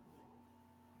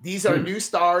 These are Hmm. new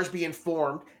stars being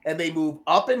formed, and they move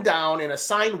up and down in a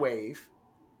sine wave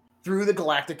through the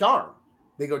galactic arm.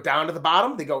 They go down to the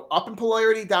bottom, they go up in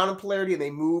polarity, down in polarity, and they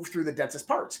move through the densest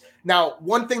parts. Now,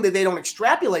 one thing that they don't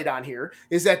extrapolate on here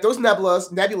is that those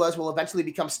nebulas will eventually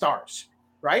become stars,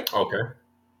 right? Okay.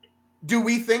 Do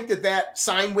we think that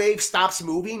sine wave stops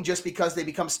moving just because they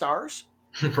become stars?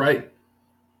 Right.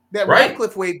 That Right.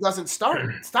 Radcliffe wave doesn't stop.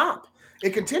 It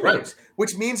Right. continues,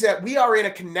 which means that we are in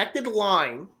a connected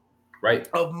line Right.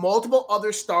 of multiple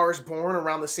other stars born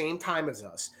around the same time as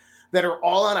us that are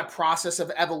all on a process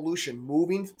of evolution,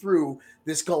 moving through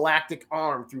this galactic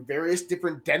arm through various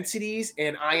different densities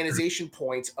and ionization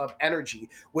points of energy,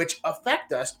 which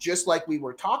affect us just like we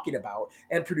were talking about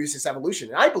and produce this evolution.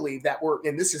 And I believe that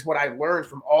and this is what I learned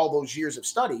from all those years of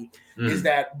study, is Mm.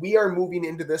 that we are moving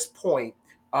into this point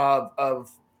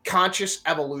of conscious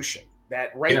evolution.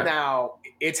 That right Yeah. now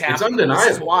it's It's happening. And this is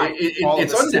undeniable. why all of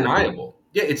It's this is happening. undeniable.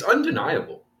 Yeah, it's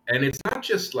undeniable. And it's not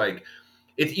just like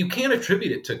you can't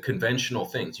attribute it to conventional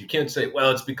things. You can't say, well,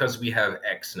 it's because we have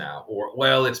X now, or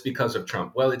well, it's because of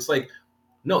Trump. Well, it's like,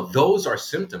 no, those are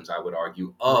symptoms, I would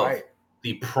argue, of Right.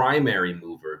 the primary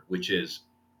mover, which is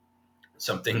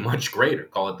something much greater.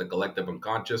 Call it the collective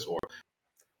unconscious or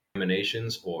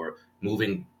emanations or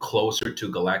moving closer to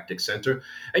galactic center.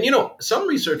 And some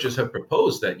researchers have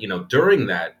proposed that during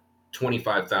that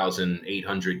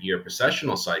 25,800 year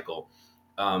precessional cycle,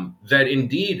 that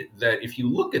indeed that if you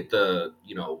look at the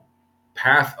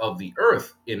path of the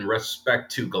Earth in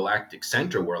respect to galactic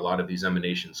center, where a lot of these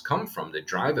emanations come from that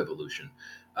drive evolution.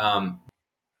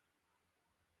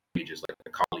 Just like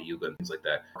the Kali Yuga and things like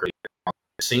that,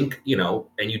 sync,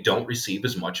 and you don't receive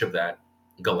as much of that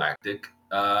galactic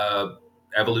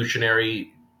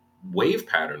evolutionary wave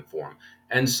pattern form.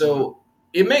 And so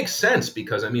it makes sense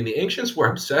because, I mean, the ancients were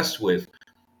obsessed with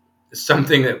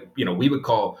something that, we would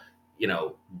call,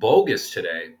 bogus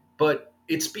today, but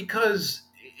it's because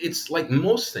it's like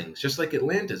most things, just like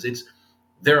Atlantis.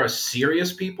 There are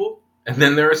serious people and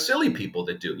then there are silly people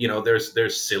that do,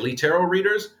 there's silly tarot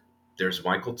readers. There's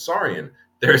Michael Tsarian.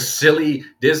 There's silly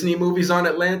Disney movies on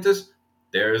Atlantis.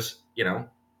 There's,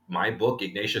 my book,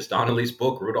 Ignatius Donnelly's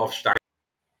book, Rudolf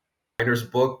Steiner's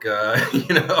book,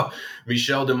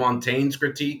 Michel de Montaigne's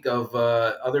critique of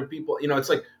other people. It's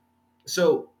like,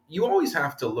 so you always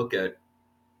have to look at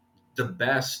the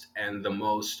best and the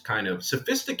most kind of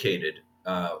sophisticated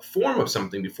form of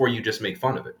something before you just make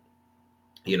fun of it.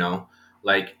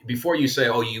 Like before you say,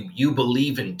 oh, you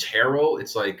believe in tarot,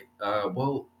 it's like,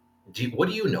 well, what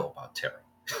do you know about tarot?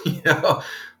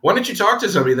 Why don't you talk to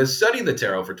somebody that's studied the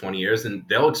tarot for 20 years and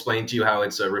they'll explain to you how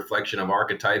it's a reflection of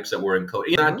archetypes that were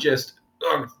encoded, not just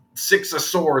Six of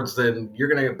Swords, then you're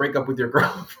going to break up with your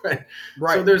girlfriend.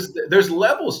 Right. So there's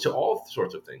levels to all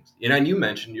sorts of things. And you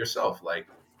mentioned yourself, like,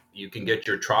 you can get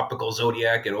your tropical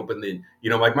zodiac and open the,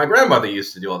 like my grandmother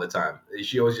used to do all the time.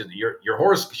 She always did your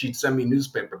horoscope. She'd send me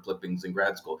newspaper clippings in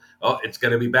grad school. Oh, it's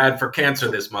going to be bad for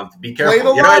Cancer this month. Be careful. Play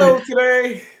the lotto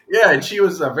today. Yeah, and she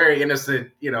was a very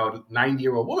innocent,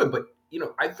 90-year-old woman. But,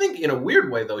 I think in a weird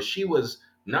way, though, she was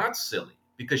not silly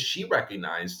because she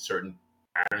recognized certain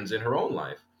patterns in her own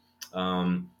life.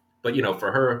 But,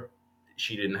 for her,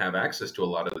 she didn't have access to a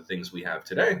lot of the things we have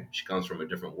today. She comes from a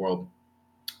different world.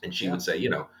 And she would say,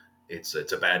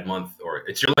 it's a bad month, or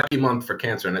it's your lucky month for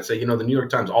Cancer. And I'd say, the New York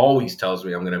Times always tells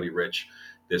me I'm going to be rich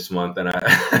this month. And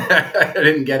I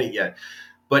didn't get it yet.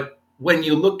 But when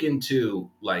you look into,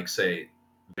 like, say,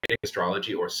 Vedic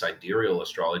astrology or sidereal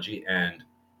astrology, and,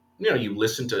 you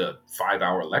listen to a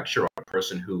 5-hour lecture on a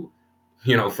person who,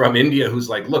 from India, who's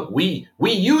like, look, we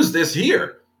use this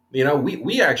here.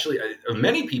 We actually,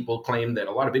 many people claim that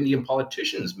a lot of Indian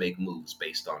politicians make moves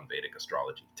based on Vedic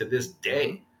astrology to this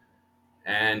day.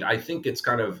 And I think it's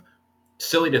kind of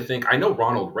silly to think, I know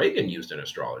Ronald Reagan used an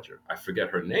astrologer. I forget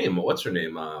her name. What's her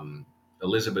name?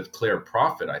 Elizabeth Clare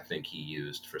Prophet, I think he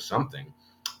used for something,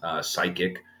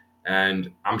 psychic.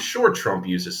 And I'm sure Trump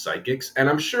uses psychics. And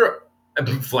I'm sure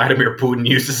Vladimir Putin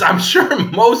uses, I'm sure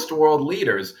most world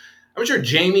leaders, I'm sure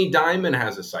Jamie Dimon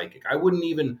has a psychic. I wouldn't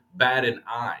even bat an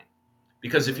eye.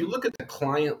 Because if you look at the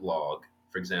client log,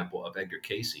 for example, of Edgar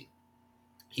Cayce,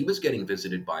 he was getting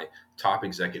visited by top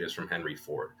executives from Henry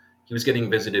Ford. He was getting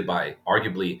visited by,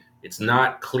 arguably, it's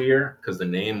not clear because the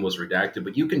name was redacted,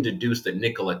 but you can deduce that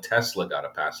Nikola Tesla got a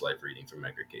past life reading from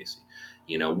Edgar Cayce.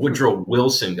 Woodrow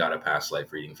Wilson got a past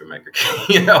life reading from Edgar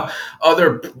Cayce.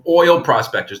 Other oil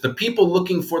prospectors, the people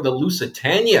looking for the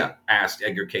Lusitania asked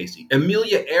Edgar Cayce.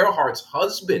 Amelia Earhart's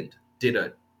husband did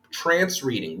a trance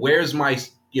reading. Where's my,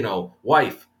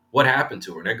 wife? What happened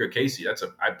to her? And Edgar Cayce,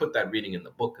 I put that reading in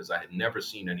the book because I had never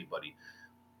seen anybody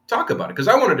talk about it. Because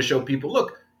I wanted to show people,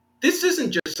 look, this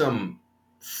isn't just some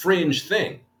fringe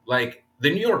thing. Like the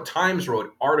New York Times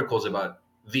wrote articles about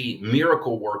the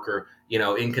miracle worker,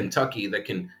 in Kentucky that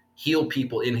can heal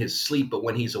people in his sleep, but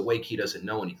when he's awake, he doesn't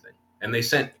know anything. And they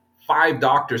sent 5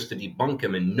 doctors to debunk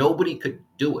him, and nobody could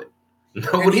do it.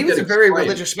 And he was a very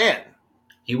religious man.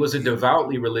 He was a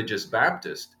devoutly religious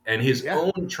Baptist, and his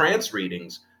own trance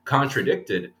readings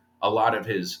contradicted a lot of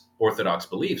his orthodox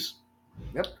beliefs,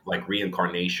 like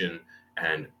reincarnation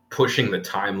and pushing the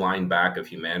timeline back of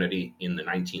humanity in the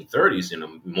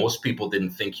 1930s. Most people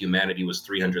didn't think humanity was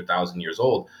 300,000 years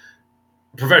old.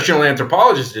 Professional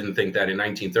anthropologists didn't think that in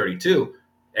 1932.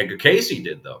 Edgar Cayce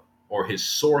did, though, or his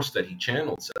source that he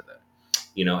channeled said that.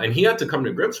 And he had to come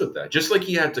to grips with that, just like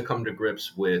he had to come to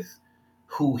grips with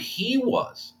who he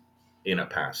was in a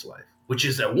past life, which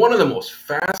is one of the most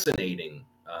fascinating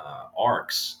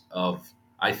arcs of,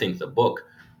 I think, the book,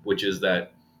 which is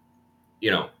that,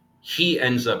 he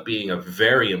ends up being a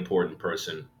very important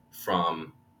person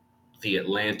from the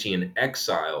Atlantean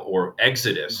exile or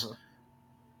exodus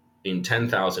in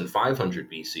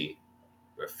 10,500 BC,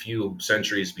 a few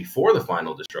centuries before the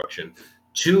final destruction,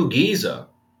 to Giza,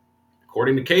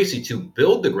 according to Cayce, to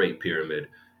build the Great Pyramid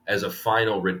as a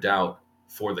final redoubt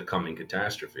for the coming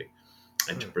catastrophe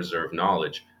and to preserve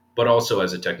knowledge, but also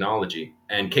as a technology.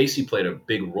 And Cayce played a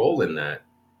big role in that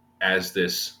as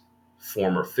this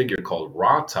former figure called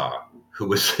Rata, who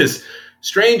was this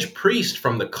strange priest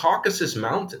from the Caucasus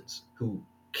Mountains who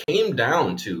came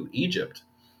down to Egypt,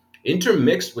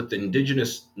 intermixed with the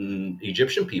indigenous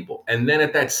Egyptian people. And then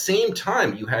at that same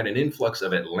time, you had an influx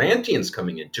of Atlanteans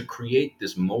coming in to create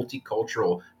this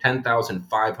multicultural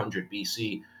 10,500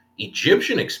 BC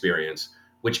Egyptian experience,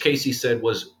 which Casey said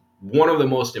was one of the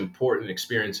most important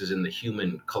experiences in the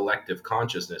human collective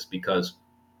consciousness, because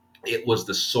it was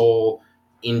the sole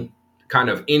kind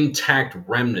of intact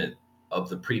remnant of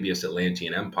the previous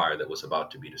Atlantean empire that was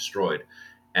about to be destroyed.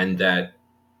 And that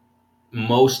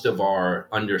most of our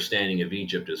understanding of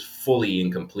Egypt is fully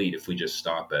incomplete if we just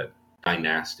stop at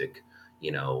dynastic,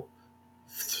 you know,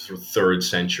 third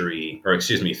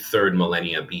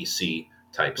millennia BC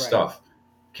type stuff.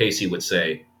 Casey would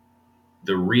say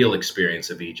the real experience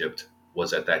of Egypt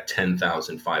was at that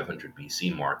 10,500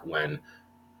 BC mark, when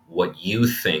what you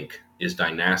think is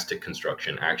dynastic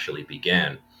construction actually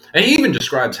began. And he even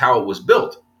describes how it was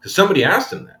built, because somebody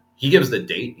asked him that. He gives the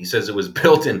date. He says it was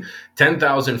built in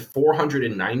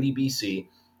 10,490 BC,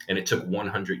 and it took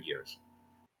 100 years.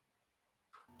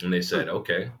 And they said,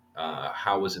 okay,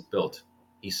 how was it built?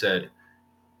 He said,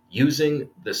 using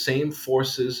the same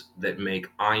forces that make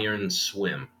iron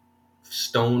swim,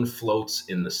 stone floats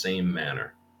in the same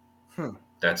manner.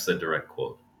 That's the direct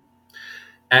quote.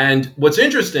 And what's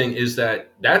interesting is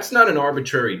that that's not an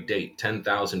arbitrary date,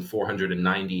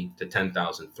 10,490 to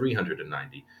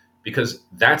 10,390, because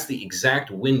that's the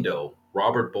exact window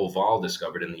Robert Bauval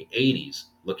discovered in the 80s,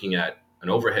 looking at an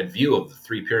overhead view of the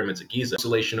three pyramids of Giza.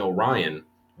 Constellation Orion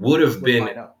would have been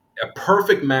a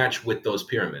perfect match with those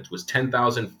pyramids, was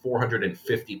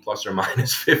 10,450 plus or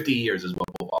minus 50 years, is what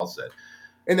Bauval said.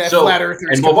 And that flat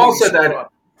earthers, and Bauval said that.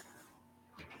 Up.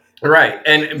 Right.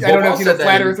 And I don't know if you know,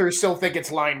 flat earthers still think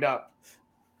it's lined up.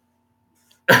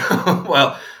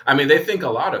 Well, I mean, they think a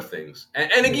lot of things.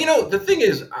 And you know, the thing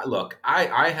is, look,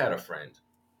 I had a friend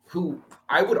who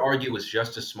I would argue was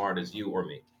just as smart as you or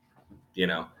me. You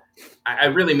know, I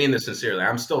really mean this sincerely.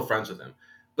 I'm still friends with him.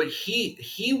 But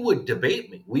he would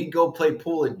debate me. We'd go play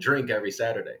pool and drink every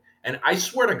Saturday. And I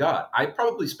swear to God, I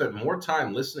probably spent more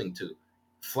time listening to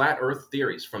flat earth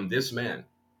theories from this man,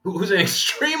 who's an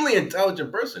extremely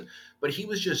intelligent person, but he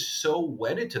was just so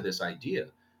wedded to this idea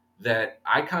that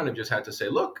I kind of just had to say,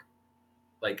 look,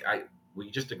 like we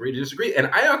just agree to disagree. And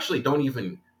I actually don't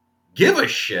even give a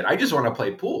shit. I just want to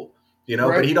play pool, you know,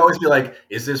 But he'd always be like,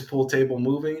 is this pool table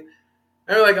moving?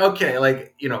 And we're like, okay,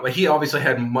 like, you know, but he obviously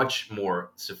had much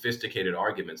more sophisticated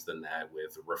arguments than that,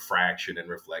 with refraction and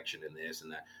reflection and this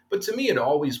and that. But to me, it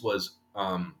always was,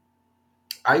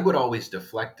 I would always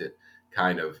deflect it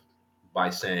kind of by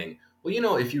saying, well, you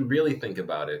know, if you really think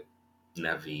about it,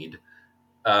 Naveed,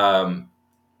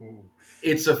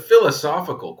 it's a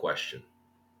philosophical question,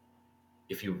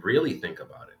 if you really think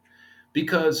about it,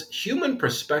 because human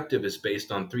perspective is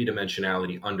based on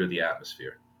three-dimensionality under the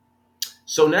atmosphere.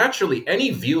 So naturally,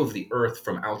 any view of the Earth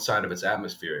from outside of its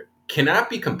atmosphere cannot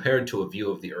be compared to a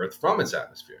view of the Earth from its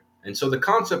atmosphere. And so the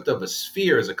concept of a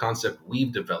sphere is a concept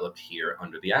we've developed here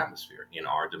under the atmosphere in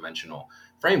our dimensional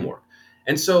framework.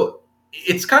 And so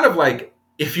it's kind of like,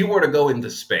 if you were to go into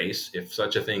space, if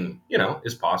such a thing, you know,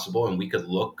 is possible, and we could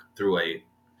look through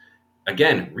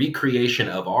again, recreation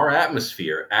of our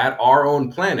atmosphere at our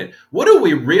own planet, what are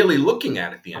we really looking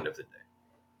at the end of the day?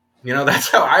 You know, that's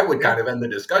how I would kind of end the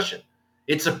discussion.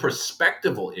 It's a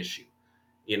perspectival issue,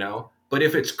 you know, but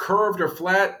if it's curved or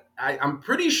flat, I'm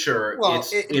pretty sure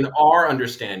in our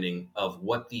understanding of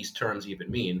what these terms even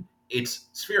mean, it's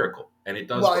spherical, and it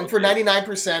does. Well, and for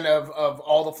 99% of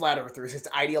all the flat earthers, it's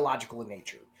ideological in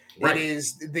nature. Right. It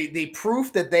is the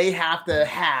proof that they have to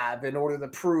have in order to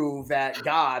prove that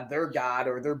God, their God,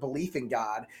 or their belief in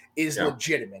God is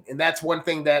legitimate. And that's one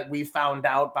thing that we found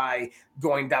out by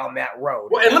going down that road.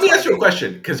 Well, and let me ask you a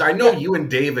question, because I know you and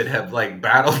David have like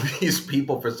battled these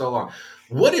people for so long.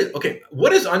 What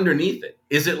is underneath it?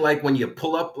 Is it like when you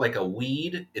pull up like a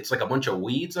weed, it's like a bunch of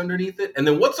weeds underneath it? And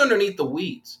then what's underneath the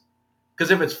weeds?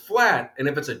 Because if it's flat and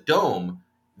if it's a dome,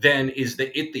 then is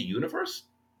it the universe?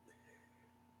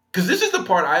 Because this is the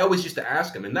part I always used to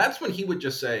ask him. And that's when he would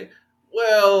just say,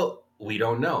 well, we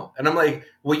don't know. And I'm like,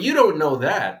 well, you don't know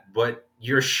that, but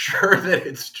you're sure that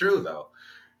it's true, though.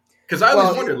 Because I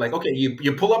always wondered, like, okay,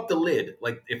 you pull up the lid.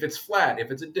 Like, if it's flat,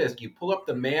 if it's a disc, you pull up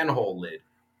the manhole lid.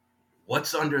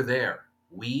 What's under there?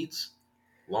 Weeds?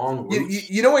 Long roots?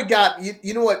 You know what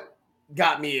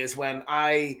got me is when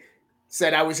I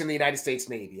said I was in the United States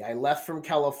Navy. I left from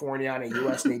California on a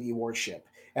U.S. Navy warship.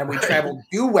 And we traveled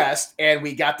due west, and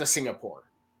we got to Singapore.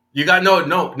 You got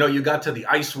you got to the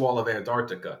ice wall of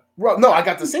Antarctica. Well, no, I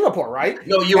got to Singapore, right?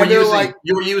 No, you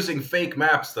were using fake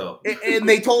maps, though. And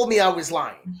they told me I was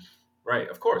lying. Right,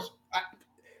 of course.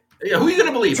 Who are you going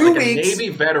to believe? 2 like weeks, a Navy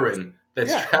veteran that's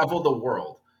Yeah. traveled the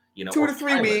world, Two or to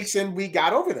 3 pilots. weeks, and we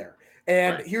got over there.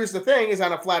 And Right. here's the thing: is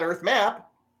on a flat Earth map,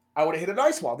 I would have hit an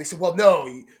ice wall. They said, "Well, no,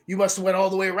 you must have went all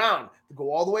the way around. To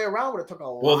go all the way around would have took a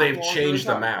Well, lot they've longer of changed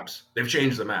the time." maps. They've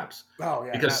changed the maps Oh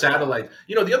yeah, because not well. satellite.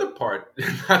 The other part,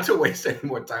 not to waste any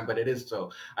more time, but it is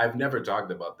so. I've never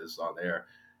talked about this on air,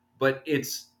 but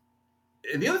it's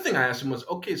the other thing I asked him was,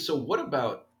 okay, so what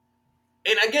about?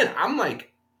 And again,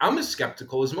 I'm as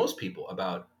skeptical as most people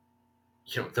about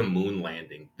the moon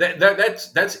landing.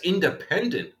 That's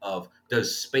independent of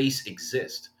does space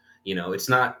exist. It's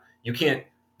not. You can't.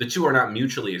 The two are not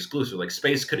mutually exclusive. Like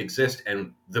space could exist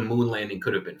and the moon landing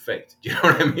could have been faked. Do you know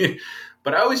what I mean?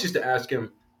 But I always used to ask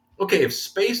him, okay, if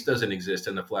space doesn't exist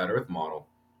in the flat Earth model,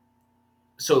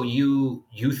 so you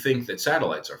think that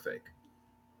satellites are fake?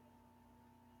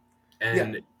 Yeah.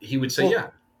 And he would say, Well, yeah.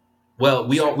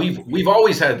 Well, certainly. we've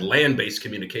always had land-based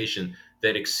communication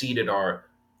that exceeded our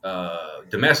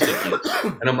domestic use,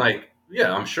 and I'm like,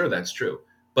 yeah, I'm sure that's true.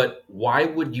 But why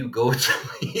would you go to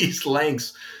these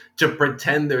lengths to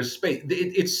pretend there's space?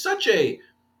 It's such a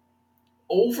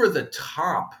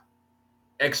over-the-top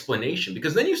explanation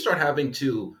because then you start having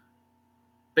to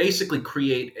basically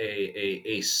create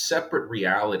a separate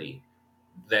reality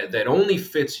that only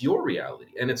fits your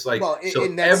reality, and it's like Well, so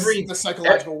and that's every the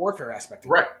psychological warfare aspect of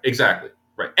it. right, exactly.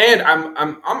 Right. And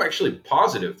I'm actually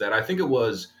positive that I think it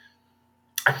was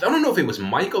I don't know if it was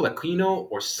Michael Aquino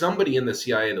or somebody in the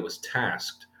CIA that was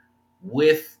tasked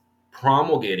with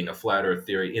promulgating a flat earth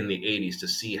theory in the 80s to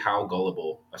see how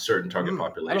gullible a certain target I don't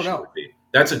population know. would be.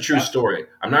 That's a true That story.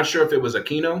 I'm not sure if it was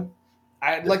Aquino,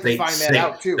 I'd like to find that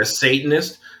out the too.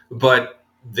 Satanist, but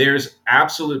there's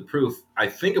absolute proof. I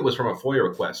think it was from a FOIA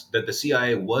request that the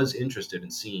CIA was interested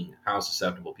in seeing how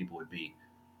susceptible people would be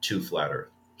to flat Earth.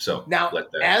 So Now,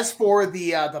 let that, as for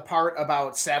the part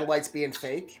about satellites being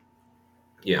fake,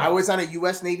 yeah. I was on a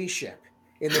U.S. Navy ship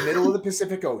in the middle of the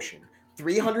Pacific Ocean,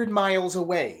 300 miles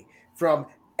away from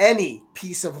any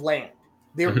piece of land.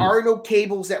 There Mhm. are no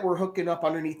cables that were hooking up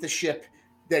underneath the ship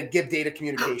that give data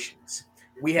communications.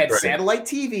 We had Right, satellite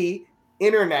TV,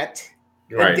 internet,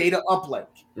 and right, data uplink.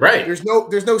 right, There's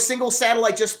no single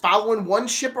satellite just following one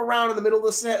ship around in the middle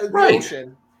of the right,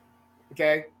 ocean.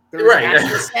 Okay, there's actual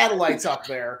right, satellites up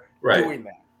there right. doing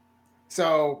that.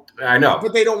 So, I know.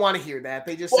 but they don't want to hear that.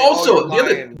 They just Well, say, "Oh, you're also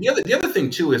lying." the other thing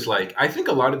too is like I think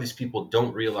a lot of these people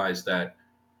don't realize that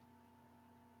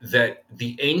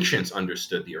the ancients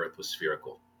understood the Earth was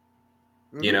spherical.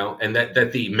 Mhm. And that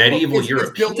the Well, medieval it's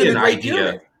built in a European Great idea,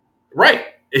 Pyramid. right?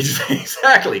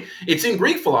 Exactly. It's in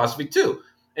Greek philosophy too,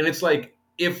 and it's like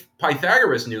if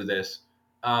Pythagoras knew this,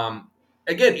 um,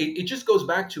 again, it just goes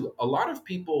back to a lot of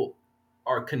people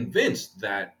are convinced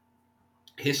that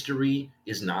history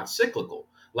is not cyclical.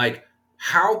 Like,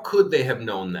 how could they have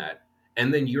known that?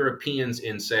 And then Europeans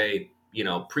in, say,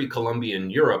 pre Columbian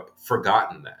Europe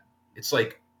forgotten that. It's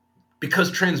like,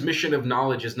 because transmission of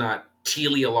knowledge is not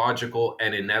teleological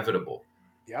and inevitable,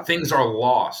 Yep. things are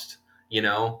lost.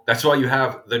 That's why you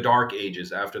have the Dark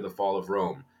Ages after the fall of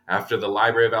Rome. After the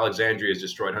Library of Alexandria is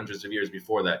destroyed hundreds of years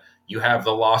before that, you have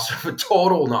the loss of a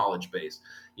total knowledge base.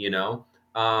 You know,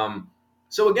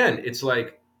 so again, it's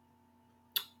like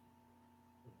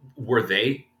were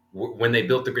they when they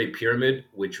built the Great Pyramid,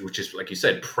 which is like you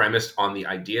said, premised on the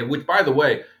idea. Which, by the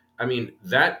way, I mean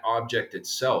that object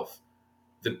itself,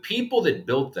 the people that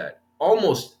built that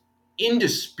almost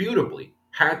indisputably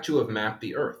had to have mapped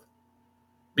the Earth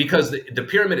because the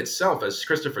pyramid itself, as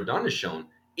Christopher Dunn has shown,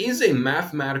 is a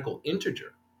mathematical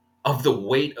integer of the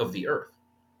weight of the Earth.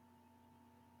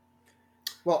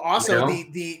 Well, You also know,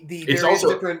 the it's various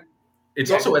also different. it's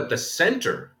Yeah, also at the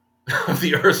center of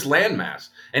the Earth's landmass,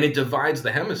 and it divides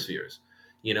the hemispheres.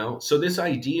 So this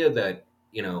idea that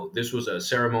this was a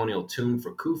ceremonial tomb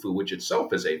for Khufu, which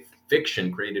itself is a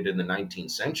fiction created in the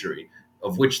 19th century,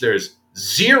 of which there's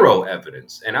zero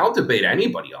evidence, and I'll debate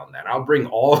anybody on that. I'll bring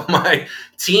all of my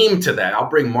team to that. I'll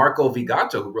bring Marco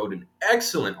Vigato, who wrote an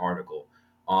excellent article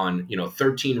on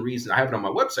 13 reasons. I have it on my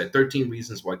website, 13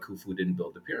 reasons why Khufu didn't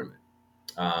build the pyramid.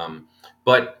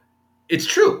 But it's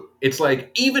true. It's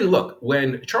like, even look,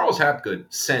 when Charles Hapgood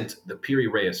sent the Piri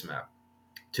Reis map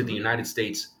to the mhm. United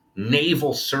States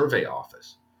Naval Survey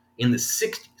Office in the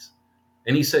 60s,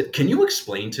 and he said, "Can you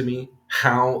explain to me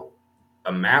how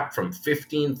a map from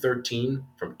 1513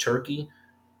 from Turkey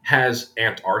has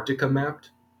Antarctica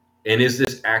mapped? And is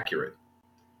this accurate?"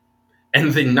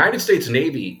 And the United States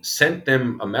Navy sent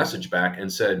them a message back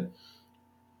and said,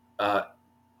 uh,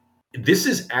 "This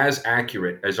is as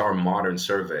accurate as our modern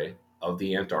survey of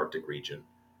the Antarctic region.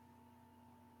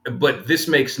 But this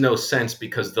makes no sense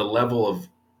because the level of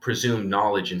presumed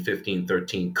knowledge in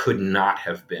 1513 could not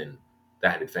have been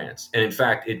that advanced. And in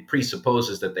fact, it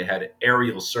presupposes that they had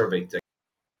aerial survey technology.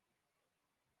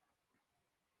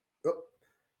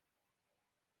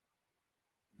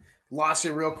 Lost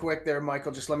you real quick there,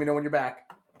 Michael. Just let me know when you're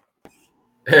back.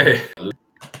 Hey,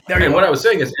 and what I was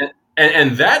saying is,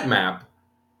 and that map,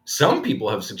 some people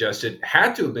have suggested,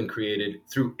 had to have been created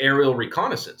through aerial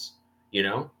reconnaissance,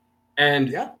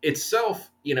 and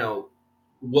itself,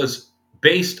 was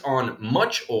based on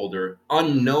much older,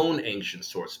 unknown ancient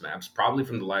source maps, probably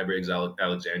from the Library of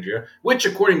Alexandria, which,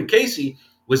 according to Casey,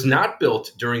 was not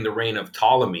built during the reign of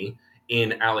Ptolemy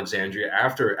in Alexandria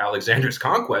after Alexander's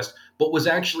conquest, but was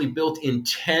actually built in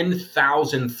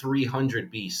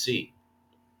 10,300 BC.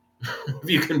 If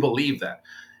you can believe that.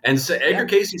 And so Edgar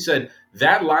Casey said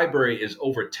that library is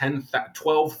over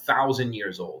 12,000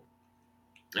 years old.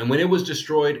 And when it was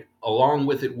destroyed, along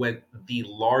with it went the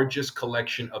largest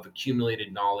collection of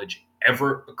accumulated knowledge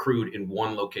ever accrued in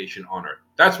one location on Earth.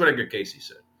 That's what Edgar Casey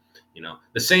said.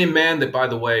 The same man that, by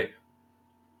the way,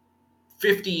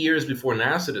 50 years before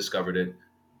NASA discovered it,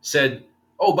 said,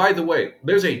 oh, by the way,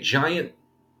 there's a giant,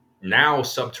 now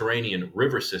subterranean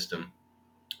river system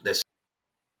that's.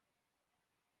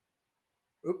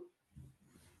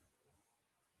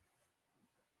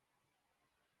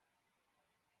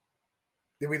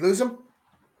 Did we lose him?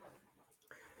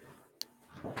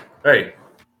 Hey.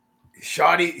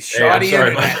 Shoddy. Hey,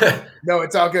 sorry about that. No,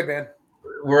 it's all good, man.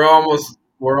 We're almost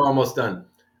done.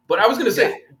 But I was going to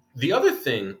say, the other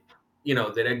thing,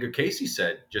 that Edgar Casey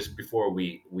said just before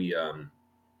we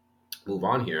move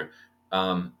on here,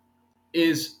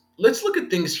 is let's look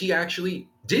at things he actually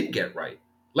did get right.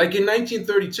 Like in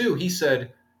 1932, he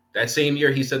said, that same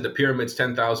year, he said the pyramid's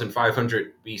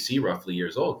 10,500 BC, roughly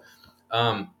years old.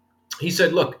 He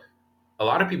said, look, a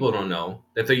lot of people don't know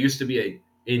that there used to be an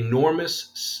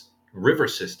enormous river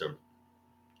system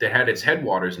that had its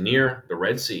headwaters near the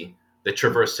Red Sea that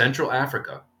traversed Central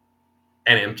Africa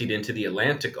and emptied into the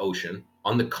Atlantic Ocean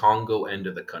on the Congo end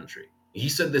of the country. He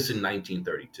said this in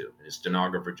 1932. His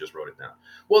stenographer just wrote it down.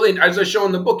 Well, as I show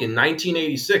in the book, in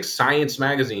 1986, Science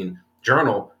Magazine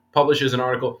Journal publishes an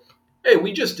article. Hey,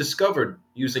 we just discovered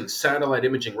using satellite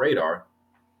imaging radar,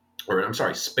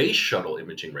 space shuttle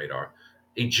imaging radar,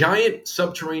 a giant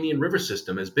subterranean river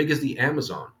system as big as the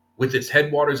Amazon, with its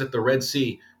headwaters at the Red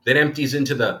Sea that empties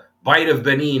into the Bight of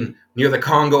Benin near the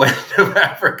Congo end of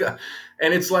Africa.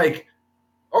 And it's like,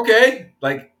 okay,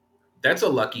 like that's a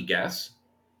lucky guess.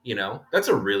 That's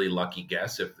a really lucky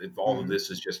guess if all of this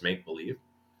is just make-believe.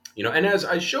 And as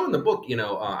I show in the book,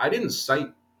 I didn't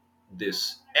cite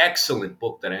this excellent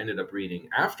book that I ended up reading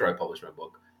after I published my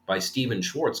book by Stephen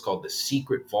Schwartz called The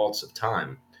Secret Vaults of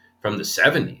Time from the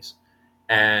 70s.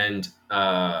 And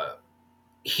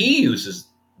he uses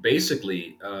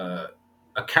basically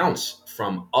accounts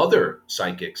from other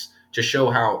psychics to show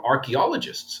how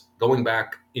archaeologists going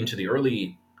back into the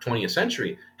early 20th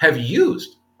century have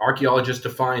used archaeologists to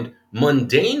find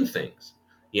mundane things,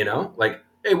 like,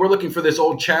 hey, we're looking for this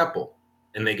old chapel.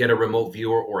 And they get a remote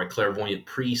viewer or a clairvoyant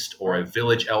priest or a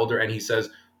village elder. And he says,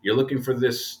 you're looking for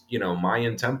this,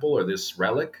 Mayan temple or this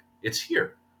relic? It's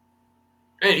here.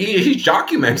 And he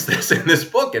documents this in this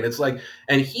book. And it's like,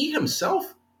 and he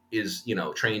himself is,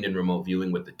 trained in remote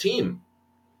viewing with the team.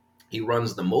 He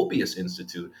runs the Mobius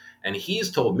Institute. And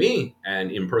he's told me,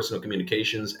 and in personal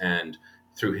communications and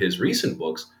through his recent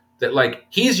books, that like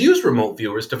he's used remote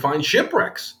viewers to find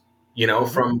shipwrecks,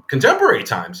 from contemporary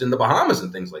times in the Bahamas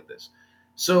and things like this.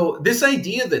 So this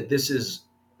idea that this is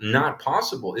not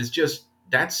possible is just,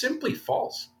 that's simply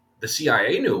false. The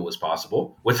CIA knew it was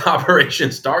possible with Operation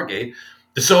Stargate.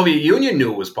 The Soviet Union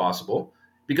knew it was possible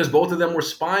because both of them were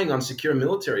spying on secure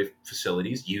military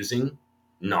facilities using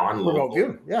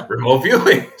non-local remote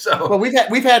viewing. So, well,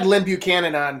 we've had Lynn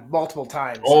Buchanan on multiple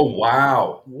times. Oh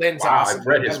wow, Lynn's awesome. I've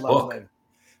read his book.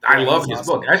 I love his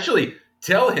book. Actually,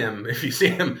 tell him if you see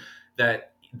him that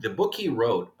the book he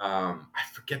wrote, I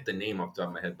forget the name off the top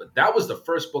of my head, but that was the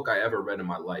first book I ever read in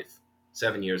my life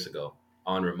 7 years ago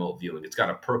on remote viewing. It's got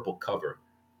a purple cover,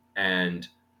 and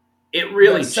it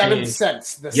really changed.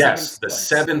 The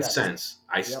Seventh Sense.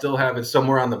 I still have it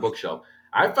somewhere on the bookshelf.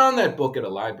 I found that book at a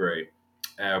library,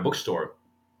 a bookstore,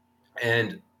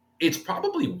 and it's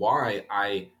probably why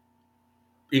I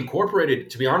incorporated,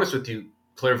 to be honest with you,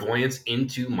 clairvoyance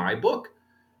into my book.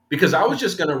 Because I was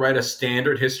just going to write a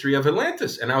standard history of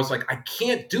Atlantis. And I was like, I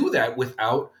can't do that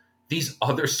without these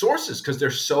other sources because they're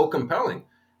so compelling.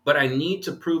 But I need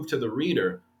to prove to the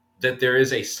reader that there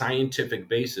is a scientific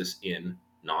basis in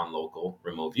non-local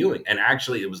remote viewing. And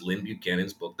actually, it was Lynn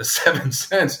Buchanan's book, The Seventh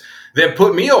Sense, that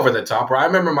put me over the top. Where I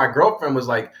remember my girlfriend was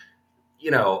like,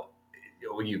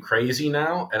 are you crazy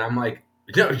now? And I'm like,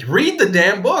 Read the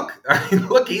damn book. I mean,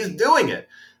 look, he's doing it.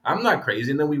 I'm not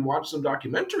crazy. And then we watched some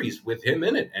documentaries with him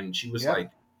in it, and she was Yeah.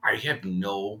 like, "I have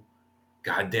no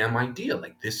goddamn idea.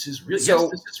 Like, this is real. Yes, So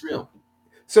this is real."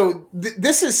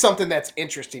 this is something that's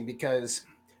interesting because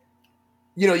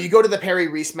you go to the Perry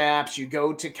Reese maps, you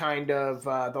go to kind of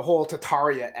the whole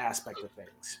Tataria aspect of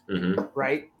things, Hmm.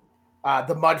 right?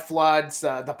 The mud floods,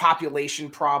 the population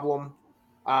problem.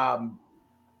 Um,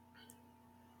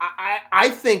 I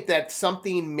think that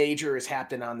something major has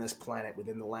happened on this planet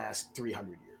within the last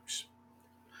 300 years.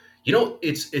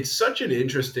 It's such an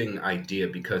interesting idea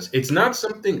because it's not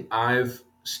something I've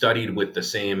studied with the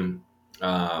same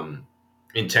um,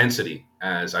 intensity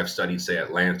as I've studied, say,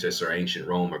 Atlantis or ancient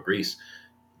Rome or Greece,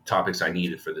 topics I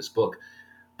needed for this book.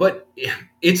 But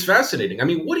it's fascinating. I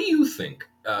mean, what do you think?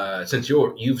 Since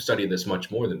you've studied this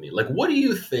much more than me, like, what do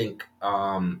you think?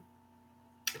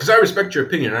 Because I respect your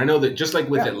opinion. I know that just like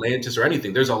with Yeah. Atlantis or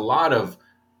anything, there's a lot of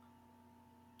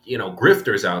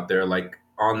grifters out there, like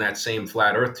on that same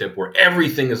flat Earth tip, where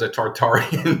everything is a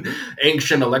Tartarian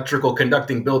ancient electrical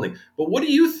conducting building. But what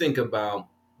do you think about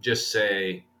just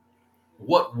say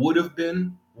what would have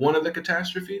been one of the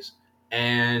catastrophes,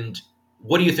 and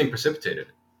what do you think precipitated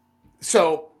it?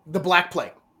 So the Black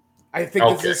Plague. I think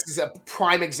Okay. this is a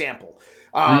prime example.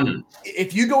 Mm,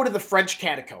 If you go to the French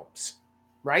catacombs,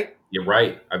 right? you're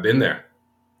right. I've been there.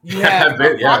 You have I've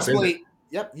been there. approximately,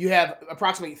 yep, you have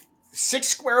approximately 6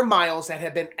 square miles that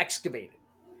have been excavated.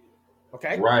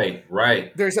 Okay. Right,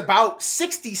 right. There's about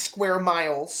 60 square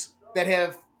miles that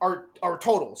are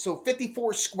total. So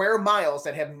 54 square miles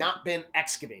that have not been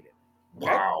excavated. Okay.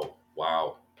 Wow,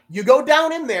 wow. You go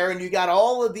down in there and you got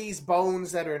all of these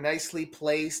bones that are nicely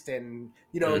placed, and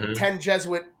Hmm. 10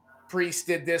 Jesuit priests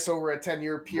did this over a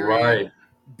 10-year period, Right,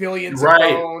 billions of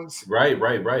right, bones, right.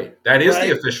 That is the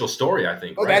right? official story, I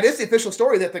think. Oh, Right. that is the official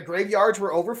story, that the graveyards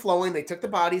were overflowing. They took the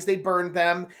bodies, they burned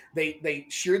them, they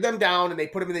sheared them down, and they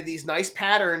put them into these nice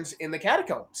patterns in the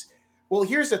catacombs. Well,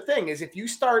 here's the thing: is if you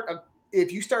start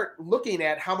looking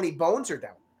at how many bones are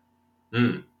down,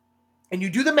 Mm, and you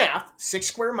do the math, 6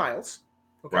 square miles,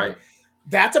 okay, right.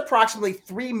 that's approximately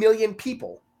 3 million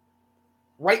people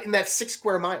right in that 6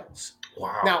 square miles.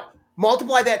 Wow. Now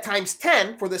multiply that times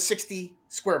 10 for the 60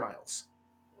 square miles.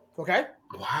 Okay,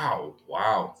 Wow.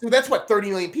 Wow. so that's what, 30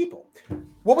 million people.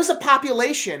 What was the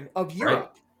population of Right.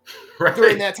 Europe during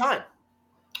Right. that time?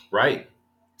 Right.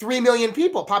 3 million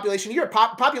people. Population of Europe.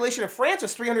 Population of France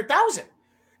was 300,000.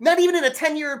 Not even in a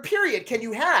 10-year period can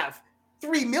you have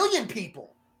 3 million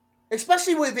people,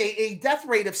 especially with a death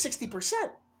rate of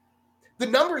 60%. The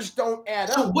numbers don't add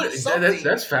So up. what? Something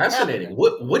That's fascinating.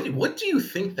 happened. What do you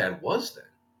think that was then?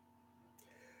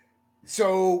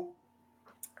 So,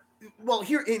 well,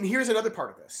 here's another part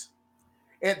of this.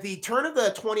 At the turn of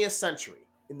the 20th century,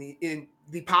 in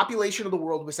the population of the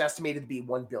world was estimated to be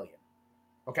 1 billion.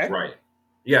 Okay? Right.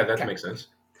 Yeah, that Okay. makes sense.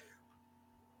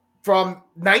 From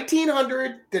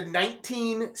 1900 to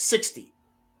 1960,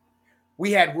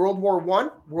 we had World War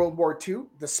One, World War Two,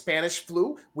 the Spanish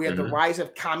flu. We had the Hmm. rise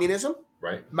of communism,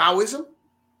 Right. Maoism,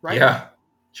 right? Yeah.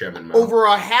 Chairman Mao. Over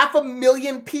a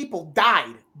 500,000 people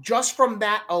died just from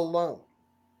that alone.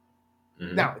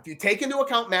 Now, Hmm. if you take into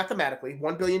account mathematically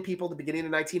 1 billion people at the beginning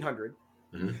of 1900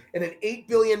 Hmm. and an 8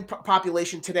 billion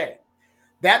population today,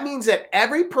 that means that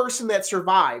every person that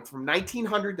survived from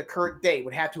 1900 to current day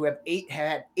would have to have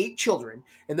had 8 children,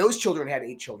 and those children had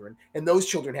 8 children, and those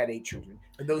children had 8 children,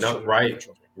 and those No. children had eight Right.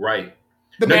 children. Right.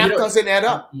 The No. math doesn't add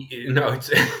up. No. It's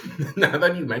now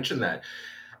that you mentioned that,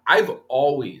 I've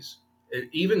always,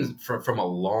 even from a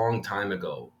long time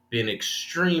ago, been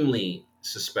extremely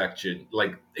suspected,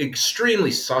 like extremely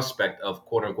suspect of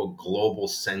quote unquote global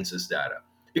census data,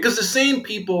 because the same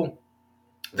people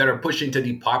that are pushing to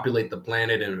depopulate the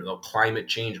planet and climate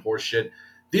change horseshit,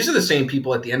 these are the same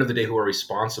people at the end of the day who are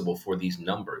responsible for these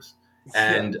numbers.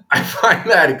 Yeah. And I find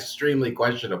that extremely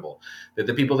questionable that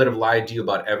the people that have lied to you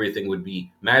about everything would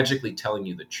be magically telling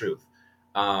you the truth.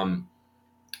 Um,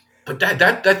 but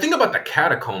that thing about the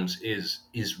catacombs is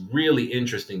really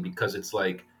interesting because it's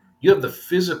like you have the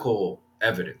physical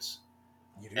evidence,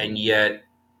 You do. and yet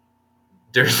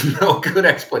there's no good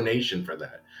explanation for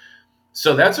that.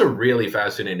 So that's a really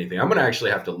fascinating thing. I'm gonna actually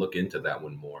have to look into that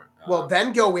one more. Well,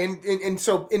 then go in, and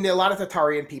so in a lot of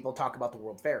Tatarian people talk about the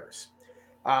world fairs.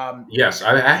 Um, Yes,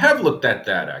 I have looked at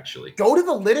that actually. go to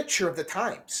the literature of the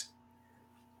times.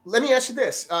 Let me ask you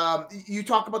this: you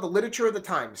talk about the literature of the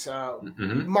times.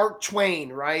 Hmm. Mark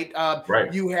Twain, right?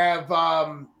 Right. You have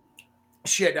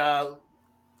shit,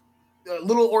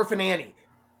 Little Orphan Annie.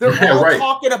 They're Yeah. all Right.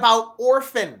 talking about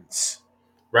orphans.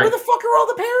 Where Right. the fuck are all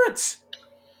the parents?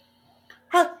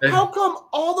 How come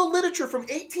all the literature from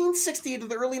 1860 to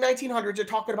the early 1900s are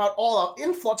talking about all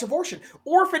influx of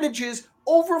orphanages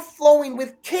overflowing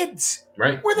with kids?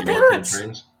 Right. We're the The orphan parents.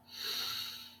 trains.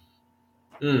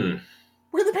 Hmm.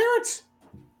 We're the parents.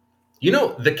 You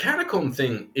know, the catacomb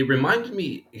thing, it reminded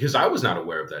me because I was not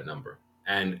aware of that number.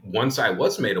 And once I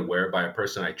was made aware by a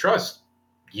person I trust,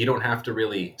 you don't have to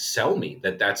really sell me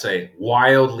that that's a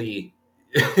wildly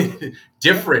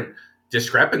different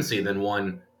discrepancy than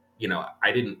one,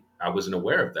 I wasn't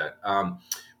aware of that.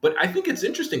 But I think it's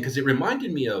interesting because it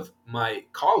reminded me of my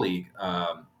colleague,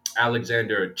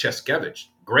 Alexander Cheskevich,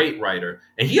 great writer.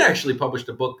 And he actually published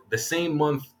a book the same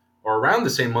month or around the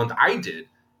same month I did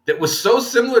that was so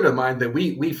similar to mine that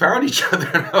we found each other.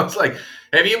 And I was like,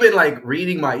 have you been like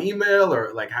reading my email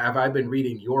or like have I been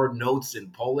reading your notes in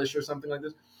Polish or something like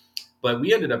this? But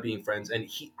we ended up being friends. And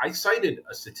I cited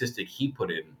a statistic he put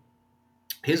in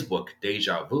his book,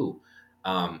 Deja Vu,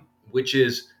 which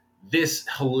is this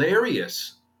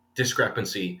hilarious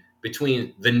discrepancy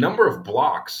between the number of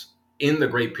blocks in the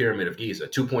Great Pyramid of Giza,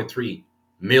 2.3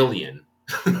 million,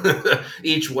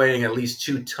 each weighing at least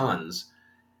 2 tons,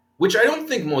 which I don't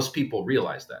think most people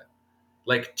realize that.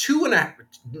 Like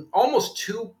almost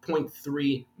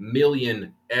 2.3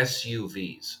 million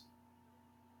SUVs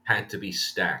had to be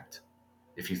stacked,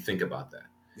 if you think about that.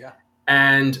 Yeah.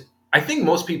 And I think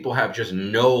most people have just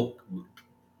no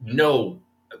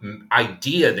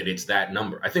idea that it's that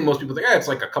number. I think most people think, it's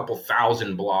like a couple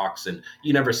thousand blocks and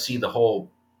you never see the whole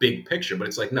big picture. But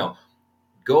it's like, no,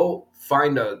 go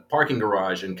find a parking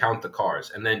garage and count the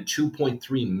cars. And then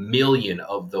 2.3 million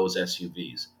of those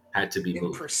SUVs had to be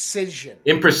moved.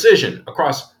 In precision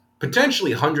across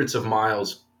potentially hundreds of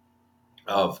miles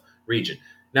of region.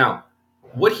 Now,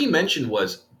 what he mentioned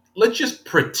was, let's just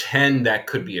pretend that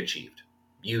could be achieved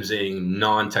using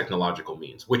non-technological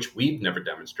means, which we've never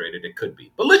demonstrated it could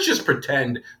be. But let's just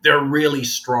pretend they're really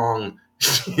strong,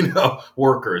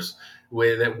 workers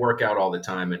that work out all the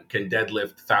time and can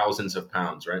deadlift thousands of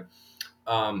pounds, right?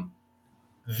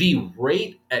 The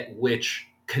rate at which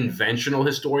conventional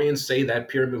historians say that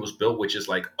pyramid was built, which is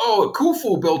like,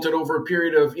 Khufu built it over a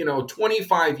period of,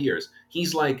 25 years.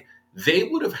 He's like, they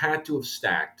would have had to have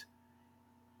stacked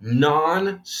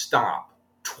non-stop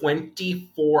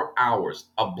 24 hours,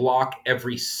 a block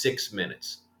every 6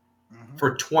 minutes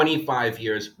for 25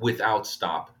 years without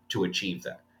stop to achieve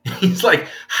that. He's like,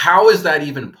 how is that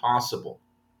even possible?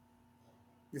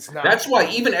 It's not. That's why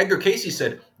even Edgar Cayce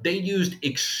said they used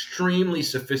extremely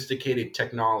sophisticated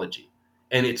technology,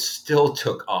 and it still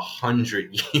took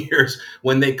 100 years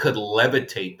when they could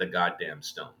levitate the goddamn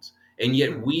stones. And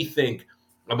yet we think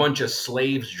a bunch of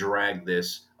slaves dragged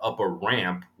this up a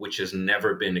ramp, which has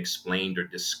never been explained or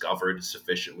discovered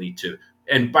sufficiently to.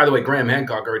 And by the way, Graham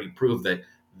Hancock already proved that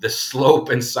the slope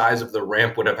and size of the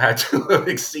ramp would have had to have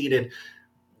exceeded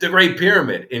the Great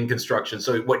Pyramid in construction.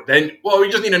 So what then? Well, we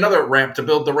just need another ramp to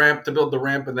build the ramp to build the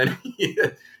ramp, and then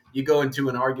you go into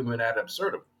an argument ad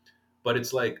absurdum. But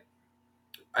it's like,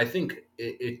 I think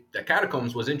the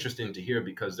catacombs was interesting to hear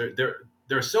because there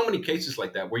are so many cases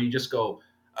like that where you just go,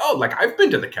 oh, like I've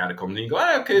been to the catacombs, and you go,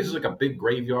 okay, this is like a big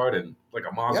graveyard and like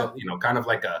a mausoleum, kind of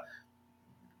like a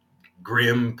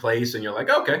grim place, and you're like,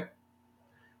 okay.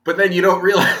 But then you don't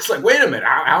realize, like, wait a minute,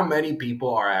 how many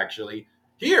people are actually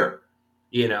here?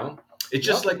 It's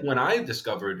just like when I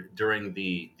discovered during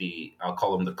the I'll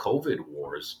call them the COVID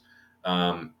wars,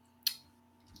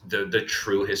 the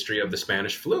true history of the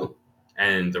Spanish flu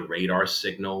and the radar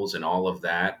signals and all of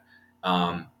that.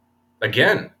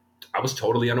 Again, I was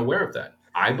totally unaware of that.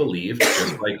 I believed,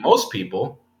 just like most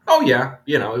people,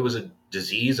 it was a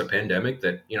disease, a pandemic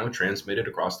that, transmitted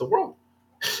across the world.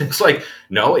 It's like,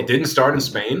 no, it didn't start in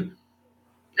Spain.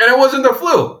 And it wasn't the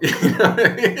flu.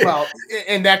 Well,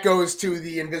 and that goes to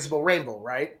the Invisible Rainbow,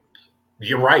 right?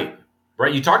 You're right.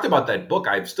 Right. You talked about that book.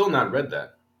 I've still not read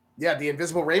that. Yeah, the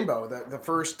Invisible Rainbow, the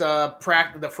first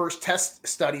the first test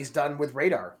studies done with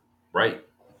radar. Right.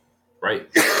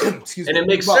 Excuse me. And it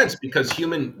makes sense because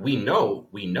we know,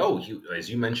 as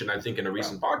you mentioned, I think in a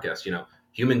recent podcast,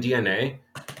 human DNA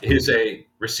is a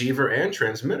receiver and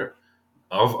transmitter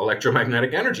of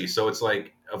electromagnetic energy. So it's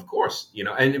like, of course,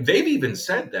 and they've even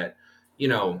said that,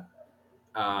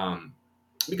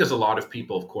 because a lot of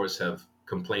people, of course, have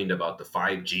complained about the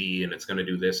 5G and it's going to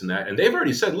do this and that. And they've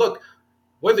already said, look,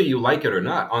 whether you like it or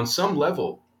not, on some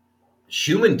level,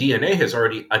 human DNA has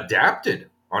already adapted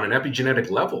on an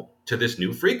epigenetic level to this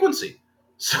new frequency.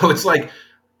 So it's like,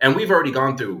 and we've already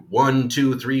gone through 1,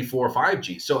 2, 3, 4,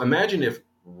 5G. So imagine if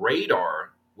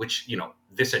radar, which,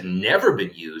 this had never been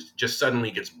used, just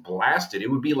suddenly gets blasted. It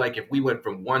would be like if we went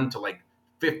from 1 to like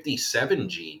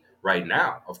 57G right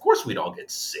now. Of course, we'd all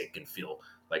get sick and feel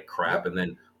like crap. Yep. And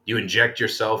then you inject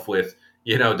yourself with,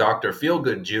 Dr.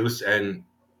 Feelgood juice, and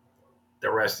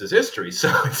the rest is history.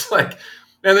 So it's like,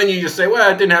 and then you just say,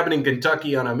 well, it didn't happen in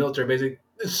Kentucky on a military base.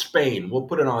 It's Spain. We'll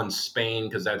put it on Spain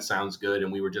because that sounds good.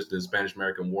 And we were just in the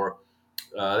Spanish-American War.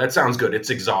 That sounds good. It's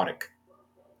exotic.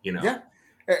 Yeah.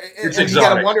 It's And you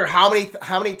got to exotic. wonder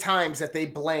how many times that they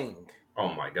blamed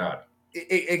Oh my God.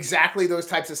 exactly those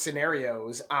types of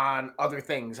scenarios on other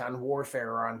things, on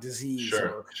warfare or on disease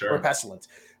Sure. or pestilence.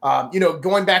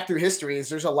 Going back through history,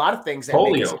 there's a lot of things that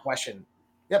make us Polio. question.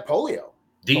 Yeah, polio.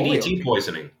 DDT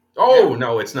poisoning. Oh,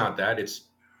 no, it's not that. It's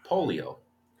polio.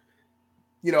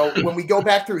 When we go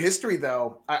back through history,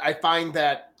 though, I find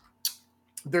that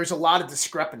there's a lot of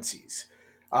discrepancies.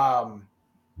 I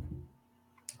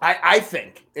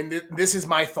think, and this is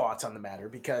my thoughts on the matter,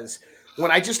 because when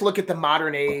I just look at the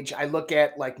modern age, I look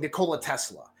at like Nikola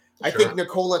Tesla. I think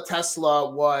Nikola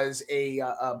Tesla was a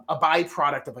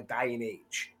byproduct of a dying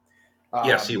age.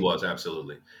 Yes, he was,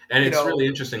 absolutely. And it's really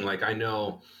interesting. Like, I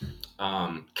know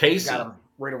Casey. Got him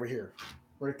right over here.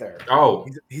 Right there. Oh.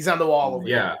 He's on the wall over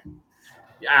here.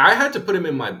 Yeah, I had to put him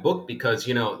in my book because,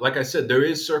 like I said, there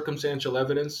is circumstantial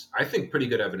evidence. I think pretty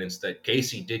good evidence that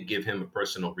Casey did give him a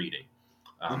personal reading.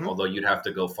 Although you'd have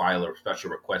to go file a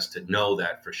special request to know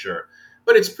that for sure.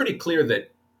 But it's pretty clear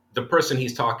that the person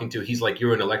he's talking to, he's like,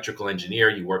 you're an electrical engineer,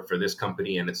 you work for this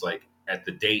company. And it's like, at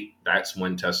the date, that's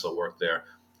when Tesla worked there.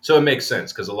 So it makes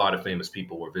sense because a lot of famous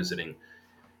people were visiting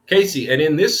Casey. And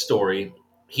in this story,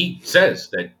 he says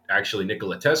that actually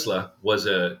Nikola Tesla was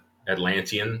a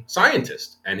Atlantean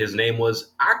scientist, and his name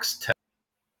was Axtel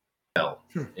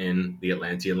in the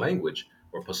Atlantean language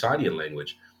or Posadian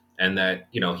language. And that,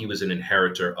 he was an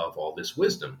inheritor of all this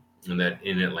wisdom, and that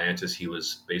in Atlantis, he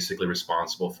was basically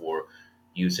responsible for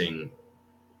using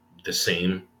the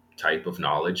same type of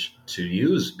knowledge to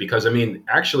use. Because,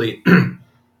 actually,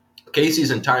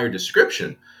 Casey's entire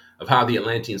description of how the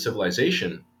Atlantean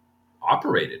civilization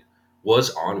operated was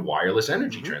on wireless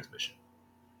energy transmission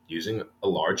using a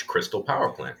large crystal power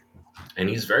plant. And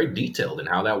he's very detailed in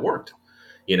how that worked,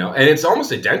 and it's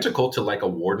almost identical to like a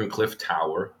Wardenclyffe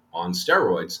tower on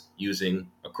steroids using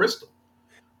a crystal.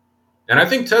 And I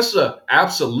think Tesla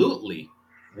absolutely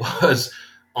was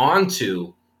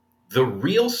onto the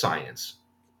real science,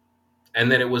 and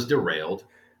then it was derailed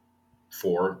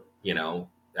for,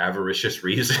 avaricious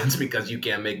reasons because you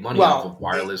can't make money off of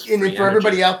wireless free and for energy.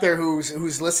 everybody out there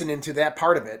who's listening to that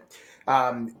part of it,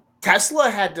 Tesla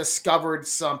had discovered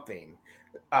something,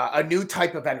 a new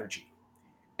type of energy.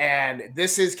 And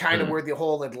this is kind of where the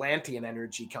whole Atlantean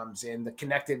energy comes in, the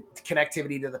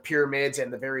connectivity to the pyramids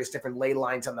and the various different ley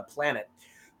lines on the planet.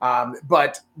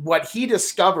 But what he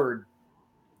discovered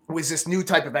was this new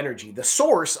type of energy, the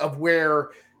source of where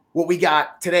what we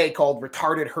got today called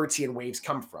retarded Hertzian waves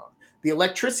come from. The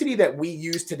electricity that we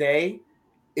use today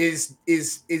is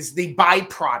the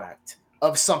byproduct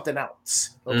of something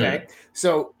else. Okay.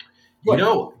 So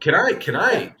can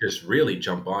I just really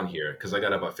jump on here? Because I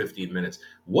got about 15 minutes.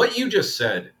 What you just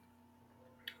said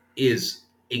is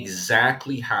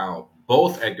exactly how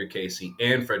both Edgar Casey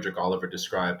and Frederick Oliver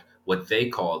described what they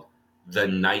called the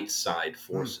night side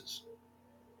forces.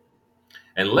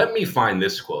 And let me find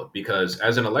this quote, because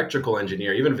as an electrical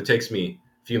engineer, even if it takes me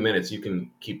a few minutes, you can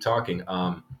keep talking.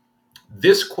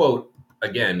 This quote,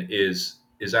 again, is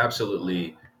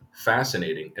absolutely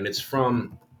fascinating. And it's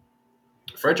from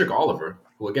Frederick Oliver,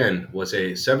 who, again, was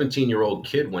a 17-year-old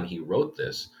kid when he wrote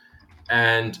this.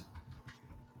 And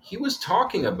he was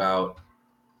talking about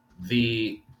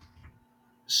the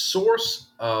source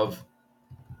of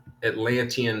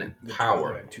Atlantean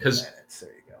power. Because there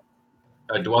you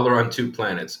go. A dweller on two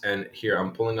planets. And here,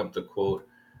 I'm pulling up the quote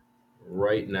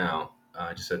right now.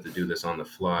 I just had to do this on the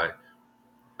fly.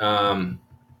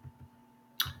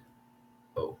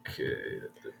 Okay.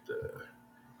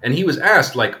 And he was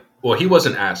asked, he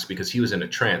wasn't asked because he was in a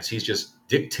trance. He's just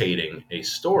dictating a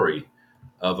story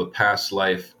of a past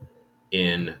life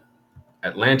in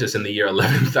Atlantis in the year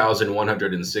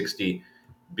 11,160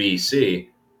 BC.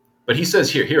 But he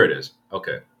says here it is.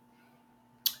 Okay.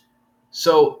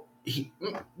 So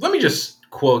let me just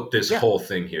quote this whole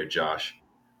thing here, Josh.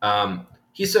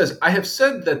 He says, I have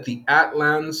said that the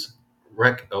Atlans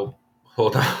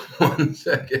hold on 1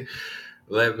 second.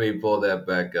 Let me pull that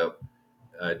back up.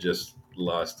 I just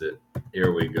lost it.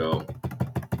 Here we go.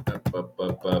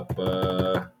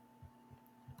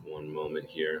 One moment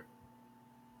here.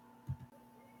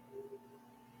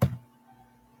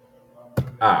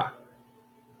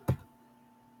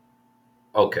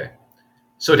 Okay.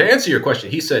 So to answer your question,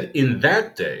 he said, in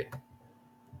that day,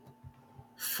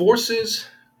 forces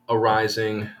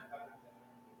arising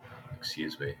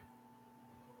Excuse me.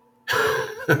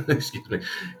 Excuse me.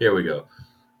 Here we go.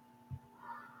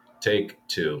 Take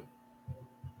two.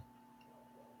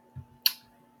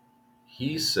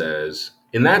 He says,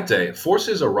 in that day,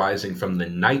 forces arising from the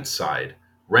night side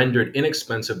rendered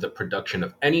inexpensive the production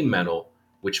of any metal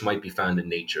which might be found in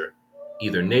nature,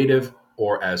 either native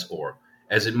or as ore.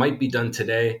 As it might be done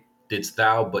today, didst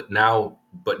thou but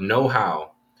know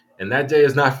how. And that day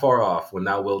is not far off when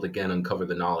thou wilt again uncover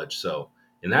the knowledge. So,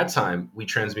 in that time, we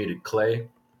transmuted clay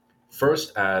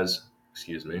first as,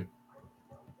 excuse me,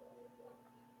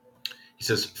 he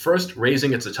says, first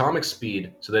raising its atomic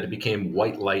speed so that it became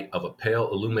white light of a pale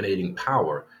illuminating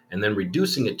power, and then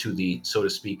reducing it to the, so to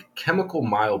speak, chemical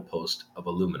milepost of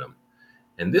aluminum.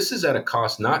 And this is at a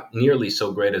cost not nearly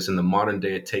so great as in the modern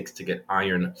day it takes to get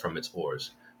iron from its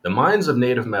ores. The mines of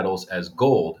native metals as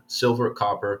gold, silver,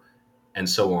 copper, and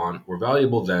so on were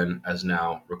valuable then as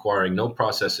now, requiring no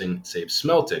processing save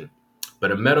smelting.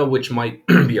 But a metal which might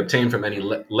be obtained from any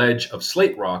ledge of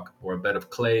slate rock or a bed of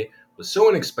clay was so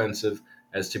inexpensive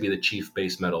as to be the chief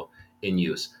base metal in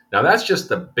use. Now, that's just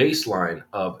the baseline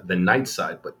of the night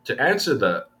side. But to answer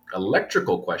the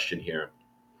electrical question here,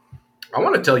 I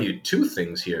want to tell you two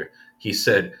things here. He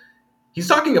said, he's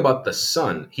talking about the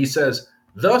sun. He says,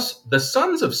 thus, the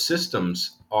suns of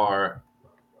systems are,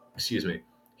 excuse me,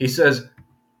 he says,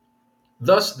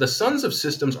 thus, the suns of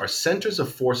systems are centers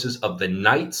of forces of the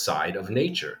night side of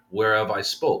nature, whereof I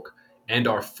spoke, and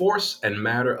are force and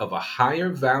matter of a higher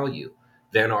value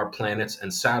than are planets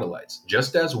and satellites.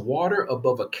 Just as water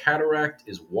above a cataract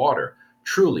is water,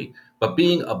 truly, but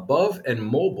being above and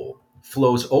mobile,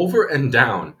 flows over and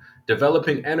down,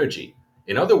 developing energy.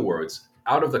 In other words,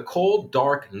 out of the cold,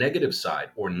 dark, negative side,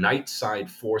 or night side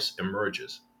force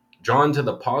emerges, drawn to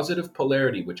the positive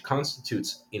polarity which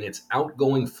constitutes in its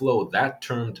outgoing flow that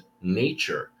termed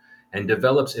nature, and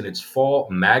develops in its fall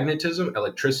magnetism,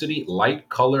 electricity, light,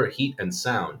 color, heat, and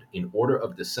sound in order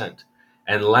of descent.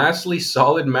 And lastly,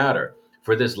 solid matter,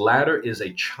 for this latter is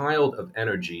a child of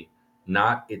energy,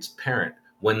 not its parent.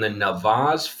 When the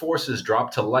Navas forces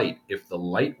drop to light, if the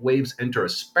light waves enter a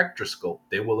spectroscope,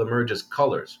 they will emerge as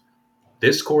colors.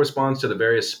 This corresponds to the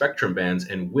various spectrum bands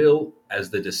and will, as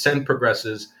the descent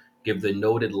progresses, give the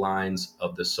noted lines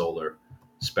of the solar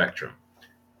spectrum.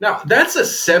 Now, that's a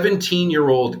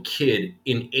 17-year-old kid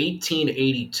in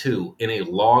 1882 in a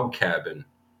log cabin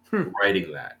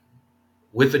writing that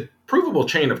with a provable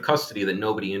chain of custody that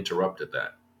nobody interrupted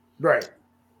that. Right.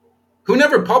 Who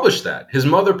never published that? His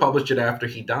mother published it after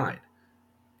he died.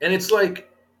 And it's like,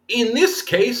 in this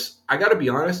case, I got to be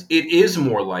honest, it is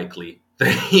more likely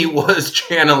that he was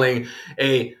channeling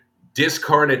a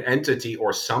discarnate entity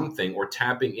or something, or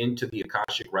tapping into the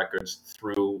Akashic records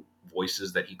through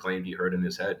voices that he claimed he heard in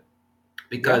his head.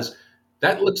 Because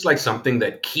that looks like something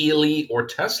that Keeley or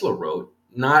Tesla wrote,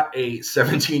 not a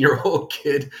 17-year-old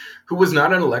kid who was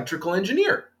not an electrical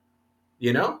engineer,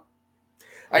 you know?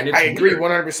 I agree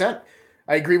 100%.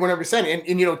 I agree 100%.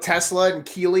 And you know, Tesla and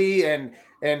Keeley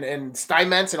and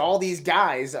Steinmetz and all these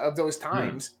guys of those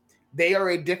times, they are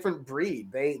a different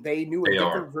breed. They knew a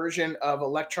different version of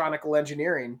electronical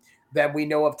engineering than we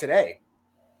know of today.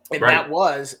 And that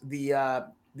was the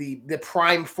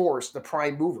prime force, the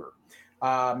prime mover.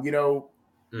 You know,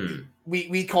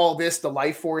 we call this the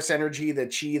life force energy, the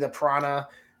chi, the prana,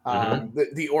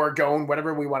 the orgone,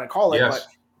 whatever we want to call it. Yes. But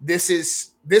this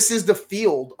is the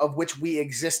field of which we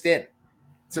exist in.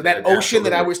 So that ocean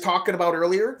that I was talking about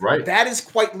earlier, that is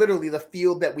quite literally the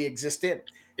field that we exist in.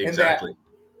 Exactly. And that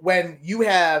when you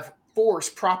have force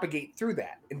propagate through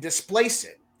that and displace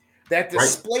it, that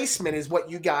displacement is what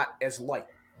you got as light.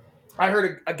 I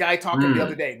heard a guy talking the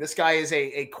other day. This guy is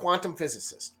a quantum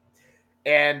physicist.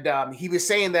 And he was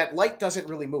saying that light doesn't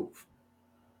really move.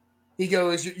 He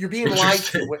goes, you're being lied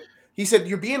to. He said,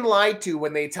 you're being lied to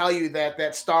when they tell you that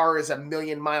that star is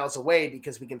 1,000,000 miles away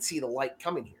because we can see the light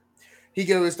coming here. He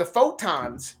goes, the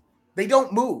photons, they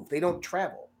don't move. They don't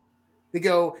travel. They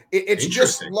go, it's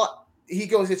just, he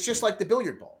goes, it's just like the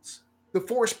billiard balls. The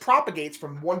force propagates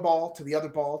from one ball to the other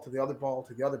ball, to the other ball,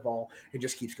 to the other ball, and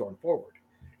just keeps going forward.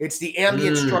 It's the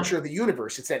ambient structure of the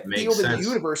universe. It's that field of the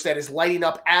universe that is lighting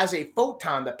up as a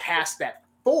photon to pass that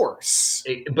force.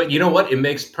 But you know what? It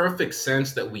makes perfect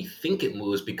sense that we think it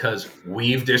moves because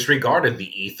we've disregarded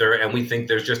the ether and we think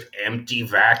there's just empty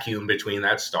vacuum between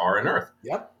that star and Earth.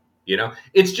 Yep. You know,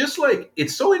 it's just like,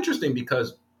 it's so interesting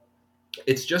because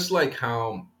it's just like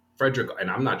how Frederick, and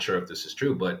I'm not sure if this is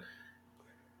true, but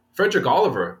Frederick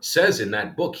Oliver says in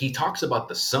that book, he talks about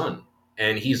the sun,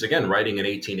 and he's again writing in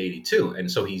 1882. And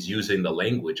so he's using the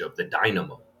language of the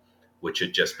dynamo, which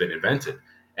had just been invented.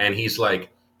 And he's like,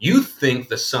 you think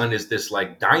the sun is this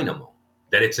like dynamo,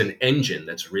 that it's an engine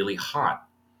that's really hot.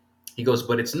 He goes,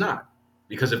 but it's not.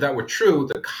 Because if that were true,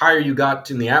 the higher you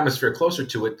got in the atmosphere closer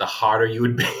to it, the hotter you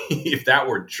would be if that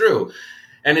were true.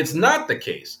 And it's not the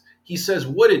case. He says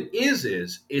what it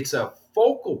is it's a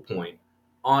focal point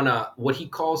on a what he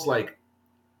calls like,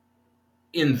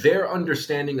 in their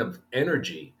understanding of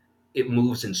energy, it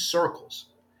moves in circles.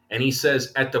 And he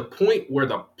says at the point where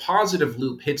the positive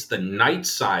loop hits the night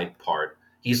side part,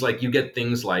 he's like, you get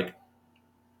things like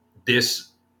this,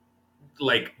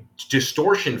 like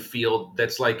distortion field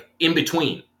that's like in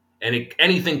between, and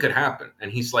anything could happen.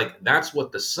 And he's like, that's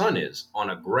what the sun is on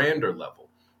a grander level,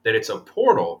 that it's a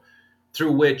portal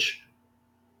through which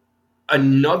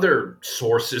another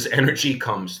source's energy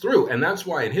comes through. And that's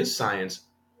why in his science,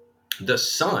 the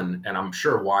sun, and I'm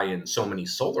sure why in so many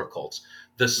solar cults,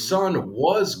 the sun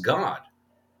was God.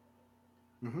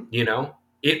 You know,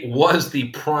 it was the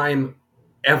prime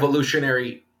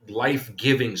evolutionary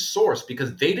life-giving source,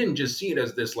 because they didn't just see it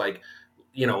as this like,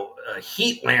 you know, a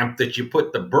heat lamp that you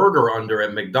put the burger under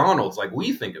at McDonald's like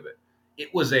we think of it.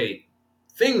 It was a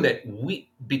thing that we,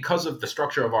 because of the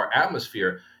structure of our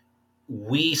atmosphere,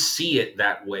 we see it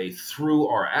that way through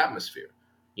our atmosphere,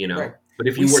 you know. Right. But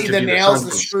if we you were see to the view nails, sun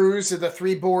the from screws, and the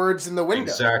 3 boards in the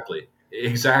window.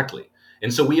 Exactly.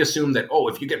 And so we assume that, oh,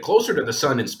 if you get closer to the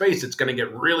sun in space, it's going to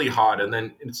get really hot. And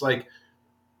then it's like,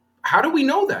 how do we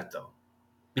know that though?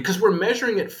 Because we're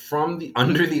measuring it from the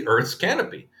under the Earth's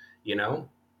canopy, you know?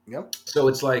 Yep. So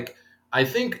it's like, I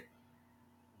think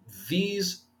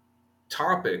these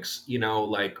topics, you know,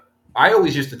 like I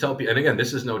always used to tell people, and again,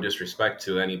 this is no disrespect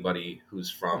to anybody who's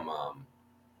from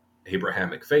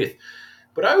Abrahamic faith,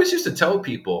 but I always used to tell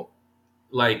people,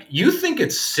 like, you think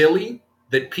it's silly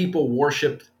that people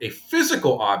worship a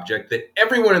physical object that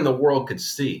everyone in the world could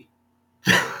see,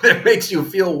 that makes you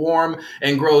feel warm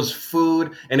and grows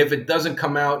food, and if it doesn't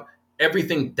come out,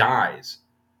 everything dies.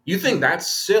 You think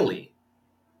that's silly,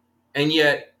 and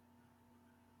yet,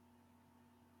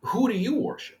 who do you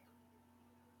worship?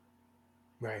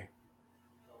 Right.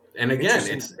 And again,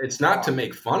 it's not to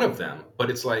make fun of them, but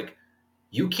it's like,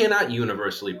 you cannot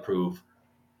universally prove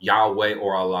Yahweh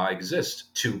or Allah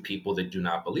exist to people that do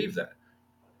not believe that.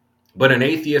 But an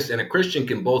atheist and a Christian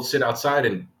can both sit outside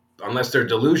and, unless they're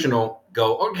delusional,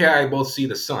 go, okay, I both see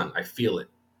the sun. I feel it.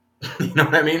 You know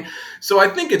what I mean? So I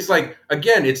think it's like,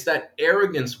 again, it's that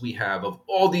arrogance we have of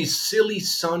all these silly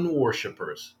sun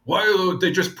worshipers. Why,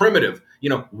 they're just primitive. You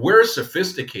know, we're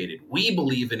sophisticated. We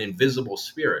believe in invisible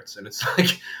spirits. And it's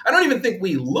like, I don't even think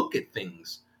we look at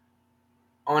things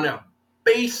on a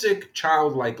basic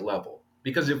childlike level.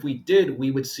 Because if we did,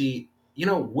 we would see, you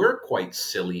know, we're quite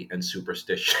silly and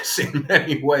superstitious in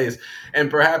many ways. And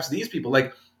perhaps these people,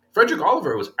 like Frederick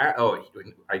Oliver was,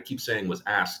 I keep saying was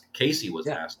asked, Casey was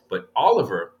asked, but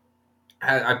Oliver,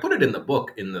 I put it in the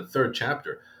book in the 3rd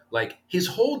chapter, like his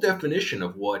whole definition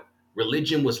of what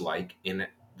religion was like in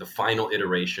the final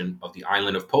iteration of the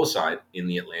island of Poseid in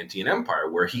the Atlantean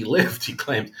Empire, where he lived, he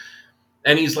claimed.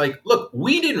 And he's like, look,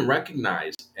 we didn't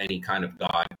recognize any kind of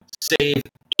God save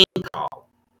Incal.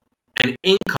 And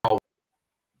Incal.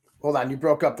 Hold on, you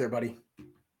broke up there, buddy.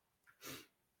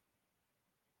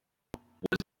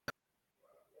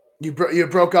 You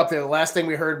broke up there. The last thing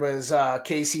we heard was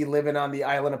Casey living on the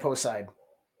island of Poseid.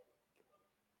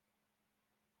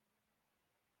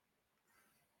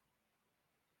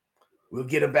 We'll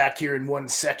get him back here in 1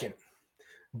 second.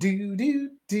 Do.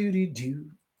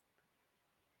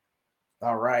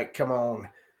 All right, come on.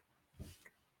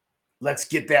 Let's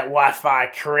get that Wi-Fi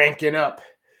cranking up.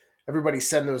 Everybody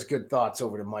send those good thoughts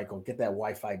over to Michael. Get that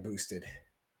Wi-Fi boosted.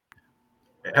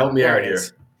 Help me out here.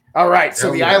 All right,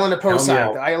 so the island of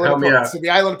Poseid. The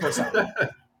island of Poseid.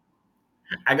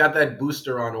 I got that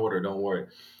booster on order. Don't worry.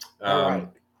 All right.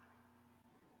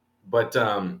 But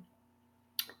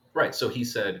right. So he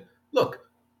said, "Look,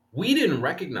 we didn't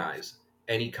recognize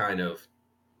any kind of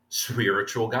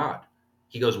spiritual God."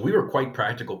 He goes, "We were quite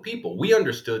practical people. We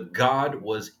understood God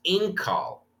was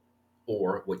Incal,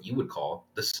 or what you would call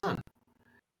the sun.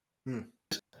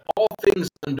 All things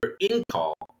under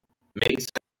Incal made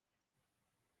sense."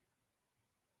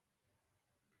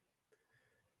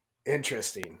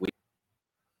 Interesting.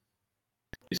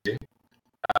 You see?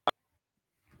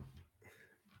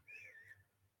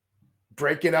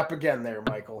 Breaking up again there,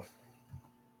 Michael.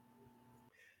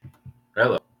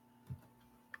 Hello.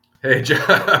 Hey, John,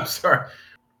 I'm sorry.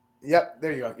 Yep,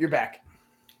 there you go. You're back.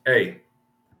 Hey.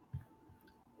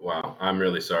 Wow, I'm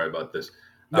really sorry about this.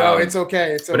 No, it's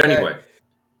okay. It's okay. But anyway,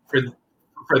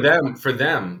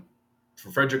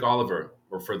 for Frederick Oliver,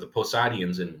 or for the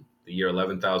Poseidians in the year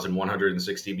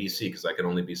 11,160 BC, because I can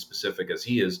only be specific as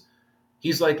he is,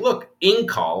 He's like, look,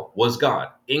 Inkal was God.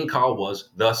 Inkal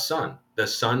was the sun. The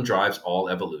sun drives all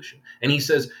evolution. And he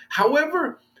says,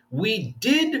 however, we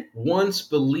did once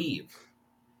believe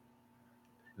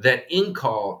that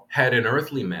Inkal had an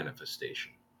earthly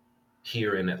manifestation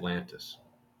here in Atlantis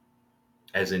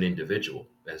as an individual,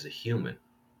 as a human,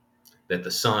 that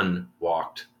the sun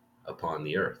walked upon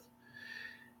the earth.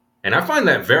 And I find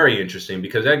that very interesting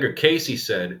because Edgar Cayce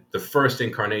said the first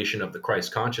incarnation of the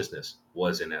Christ consciousness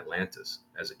was in Atlantis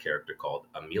as a character called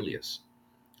Amelius.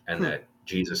 And that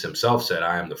Jesus himself said,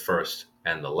 I am the first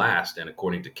and the last. And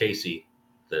according to Cayce,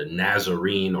 the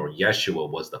Nazarene or Yeshua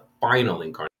was the final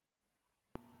incarnation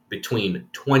between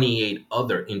 28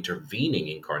 other intervening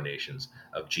incarnations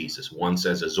of Jesus. One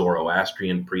says a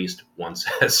Zoroastrian priest, one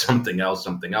says something else,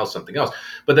 something else, something else.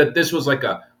 But that this was like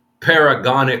a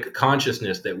paragonic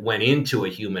consciousness that went into a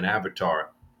human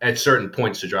avatar at certain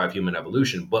points to drive human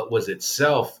evolution, but was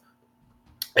itself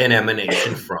an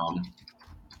emanation from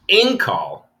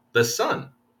Inkal, the sun,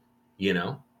 you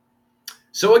know?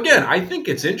 So again, I think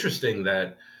it's interesting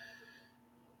that,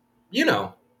 you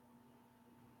know,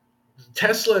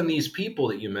 Tesla and these people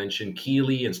that you mentioned,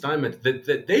 Keeley and Steinmetz,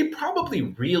 that they probably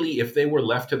really, if they were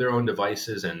left to their own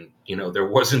devices and, you know, there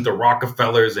wasn't the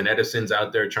Rockefellers and Edisons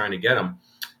out there trying to get them,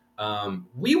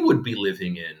 we would be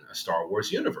living in a Star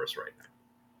Wars universe right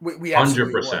now. We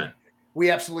absolutely 100%. would.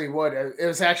 We absolutely would. I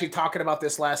was actually talking about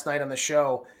this last night on the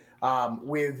show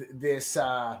with this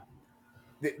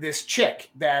this chick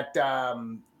that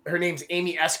her name's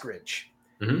Amy Eskridge.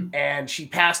 Mm-hmm. And she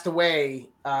passed away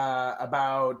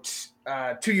about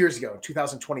 2 years ago,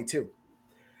 2022.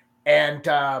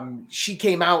 And she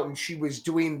came out and she was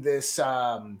doing this.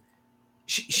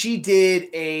 She did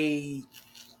a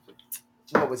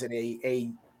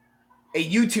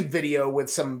YouTube video with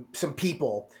some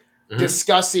people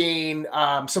discussing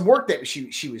some work that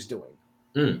she was doing.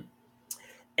 Mm.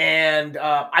 And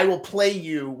I will play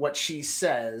you what she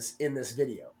says in this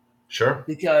video. Sure.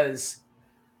 Because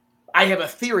I have a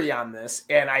theory on this,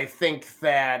 and I think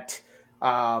that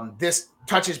this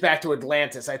touches back to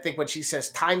Atlantis. I think when she says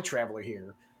time traveler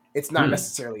here, it's not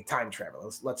necessarily time travel.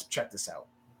 Let's check this out.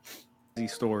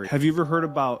 Story. Have you ever heard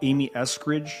about Amy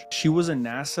Eskridge? She was a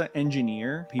NASA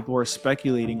engineer. People are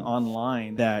speculating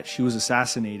online that she was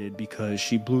assassinated because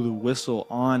she blew the whistle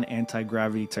on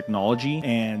anti-gravity technology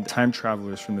and time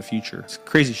travelers from the future. It's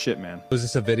crazy shit, man. Was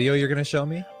this a video you're going to show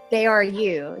me? They are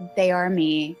you. They are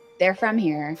me. They're from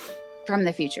here, from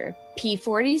the future.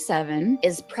 P47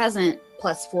 is present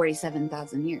plus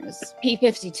 47,000 years.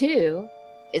 P52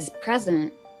 is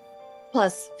present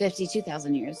plus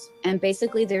 52,000 years. And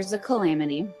basically there's a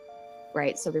calamity,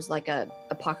 right? So there's like a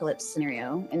apocalypse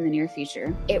scenario in the near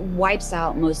future. It wipes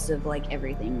out most of like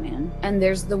everything, man. And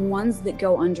there's the ones that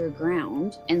go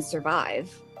underground and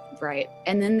survive, right?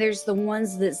 And then there's the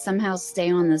ones that somehow stay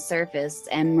on the surface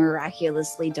and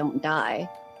miraculously don't die.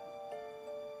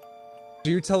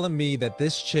 So you're telling me that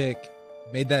this chick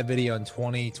made that video in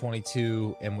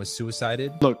 2022 and was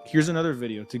suicided? Look, here's another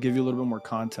video to give you a little bit more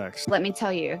context. Let me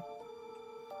tell you,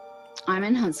 I'm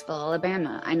in Huntsville,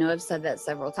 Alabama. I know I've said that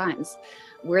several times.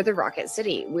 We're the Rocket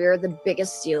City. We're the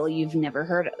biggest deal you've never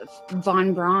heard of.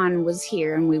 Von Braun was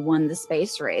here and we won the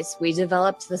space race. We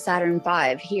developed the Saturn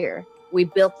V here. We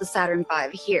built the Saturn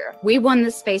V here. We won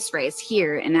the space race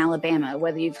here in Alabama,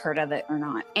 whether you've heard of it or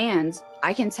not. And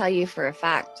I can tell you for a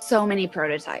fact, so many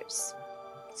prototypes.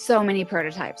 So many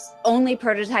prototypes. Only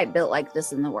prototype built like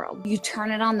this in the world. You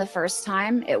turn it on the first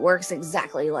time, it works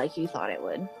exactly like you thought it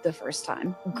would the first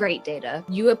time. Great data.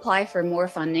 You apply for more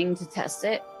funding to test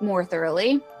it more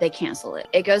thoroughly, they cancel it.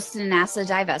 It goes to NASA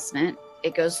divestment.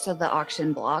 It goes to the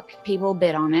auction block. People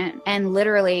bid on it, and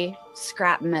literally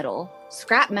scrap metal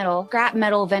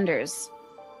vendors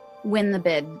win the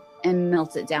bid and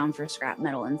melt it down for scrap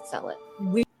metal and sell it.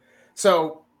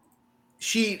 So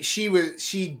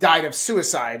she died of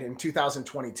suicide in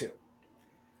 2022.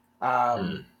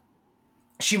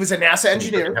 She was a NASA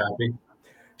engineer.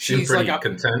 She's pretty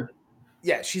content.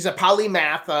 Yeah, she's a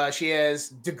polymath. She has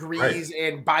degrees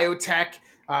in biotech,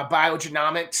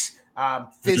 biogenomics,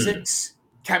 physics,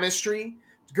 chemistry.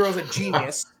 The girl's a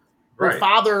genius. Her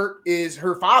father,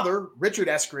 Richard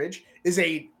Eskridge, is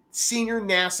a senior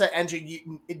NASA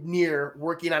engineer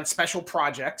working on special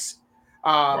projects.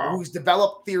 Who's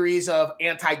developed theories of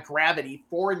anti-gravity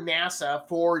for NASA,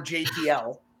 for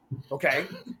JPL. Okay.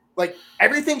 Like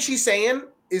everything she's saying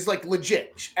is like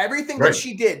legit. Everything that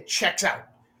she did checks out.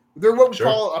 They're what we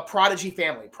call a prodigy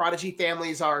family. Prodigy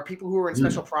families are people who are in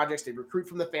special projects. They recruit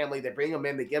from the family. They bring them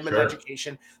in. They give them an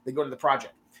education. They go to the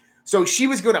project. So she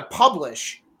was going to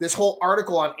publish this whole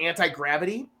article on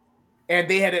anti-gravity and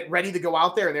they had it ready to go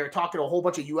out there, and they were talking to a whole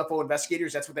bunch of UFO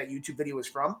investigators. That's what that YouTube video was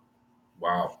from.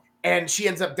 Wow. And she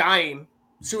ends up dying,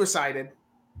 suicided,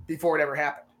 before it ever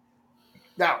happened.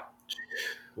 Now,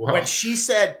 when she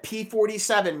said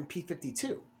P-47,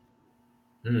 P-52,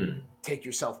 take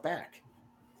yourself back.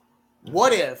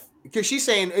 What if, because she's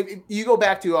saying, you go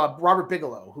back to Robert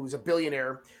Bigelow, who's a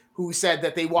billionaire, who said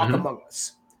that they walk among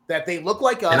us, that they look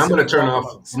like us. And I'm going to turn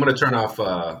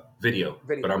off video,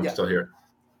 but I'm still here.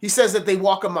 He says that they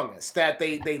walk among us, that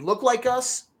they look like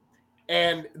us,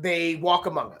 and they walk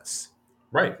among us.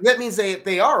 Right. That means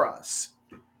they are us.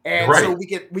 And so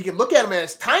we can look at them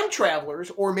as time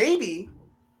travelers, or maybe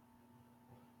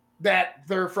that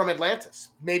they're from Atlantis.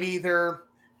 Maybe they're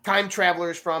time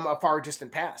travelers from a far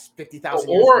distant past, 50,000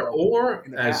 years ago. Or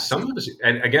as some of us,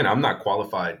 and again, I'm not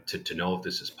qualified to know if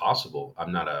this is possible.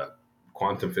 I'm not a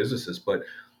quantum physicist, but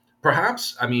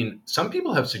perhaps, I mean, some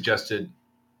people have suggested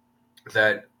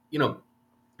that,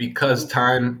 because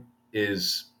time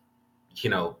is,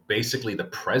 basically the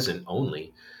present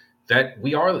only, that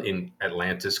we are in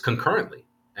Atlantis concurrently,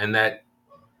 and that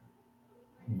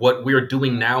what we're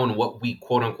doing now and what we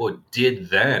quote unquote did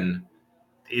then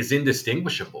is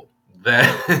indistinguishable.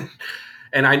 That,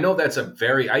 and I know that's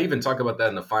I even talk about that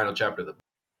in the final chapter, the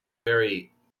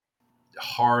very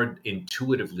hard,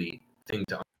 intuitively thing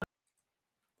to understand.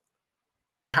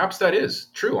 Perhaps that is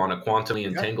true on a quantumly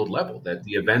entangled level, that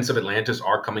the events of Atlantis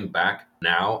are coming back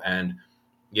now, and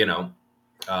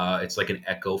it's like an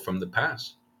echo from the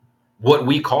past, what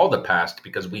we call the past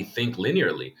because we think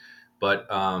linearly. But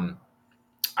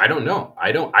I don't know.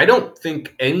 I don't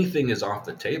think anything is off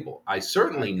the table. I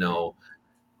certainly know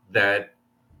that,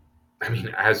 I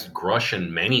mean, as Grush and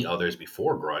many others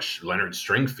before Grush, Leonard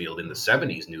Stringfield in the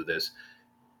 70s knew this.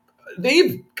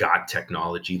 They've got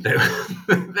technology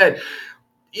that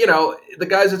the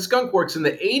guys at Skunkworks in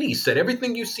the 80s said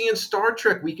everything you see in Star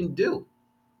Trek we can do.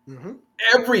 Mm-hmm.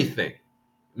 Everything.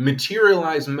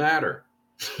 Materialize matter,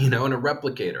 in a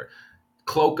replicator,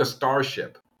 cloak a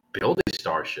starship, build a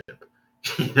starship,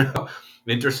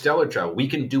 interstellar travel. We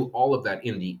can do all of that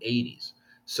in the 80s.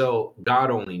 So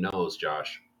God only knows,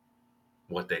 Josh,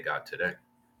 what they got today.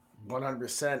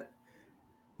 100%.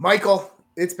 Michael,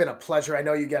 it's been a pleasure. I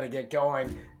know you got to get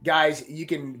going. Guys, you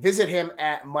can visit him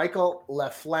at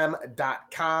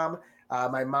michaelleflem.com.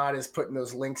 My mod is putting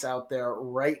those links out there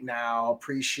right now.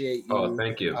 Appreciate you. Oh,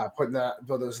 thank you. Putting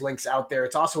those links out there.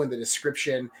 It's also in the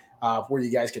description where you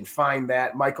guys can find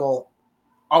that. Michael,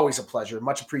 always a pleasure.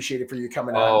 Much appreciated for you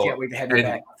coming on. Can't wait to have you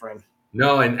back, my friend.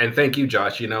 No, and thank you,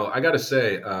 Josh. I got to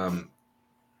say,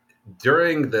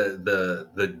 during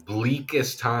the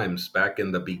bleakest times back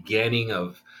in the beginning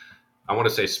of, I want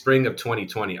to say spring of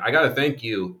 2020, I got to thank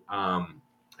you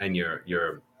and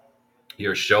your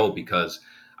show, because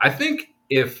I think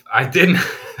if I didn't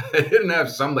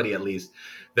have somebody at least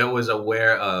that was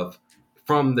aware of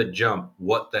from the jump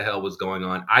what the hell was going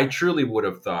on, I truly would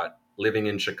have thought, living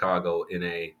in Chicago in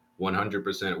a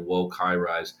 100% woke high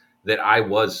rise, that I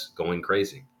was going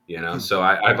crazy. So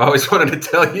I've always wanted to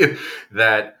tell you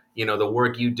that the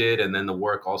work you did, and then the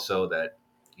work also that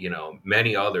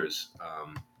many others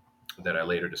that I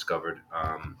later discovered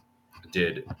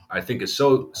did, I think is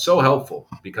so helpful,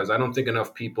 because I don't think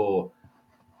enough people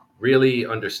really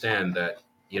understand that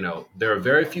there are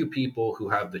very few people who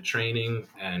have the training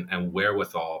and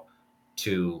wherewithal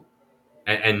to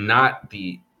and not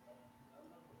the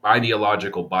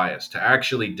ideological bias to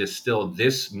actually distill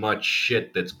this much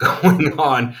shit that's going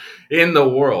on in the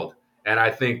world. And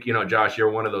I think Josh,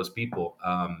 you're one of those people.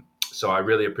 So I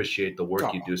really appreciate the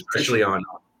work you do, especially on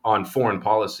foreign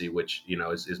policy, which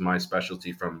is my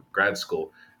specialty from grad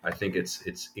school. I think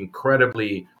it's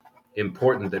incredibly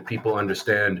important that people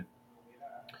understand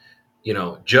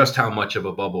just how much of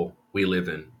a bubble we live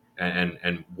in,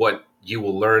 and what you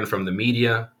will learn from the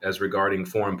media as regarding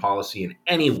foreign policy in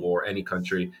any war, any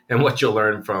country, and what you'll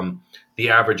learn from the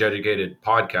average educated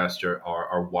podcaster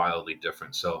are wildly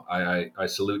different. So I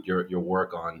salute your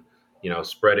work on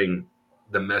spreading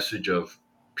the message of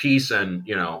peace and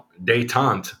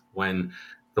détente when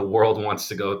the world wants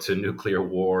to go to nuclear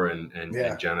war and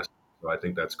genocide. So I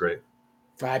think that's great.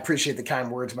 I appreciate the kind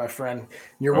words, my friend.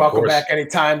 You're welcome back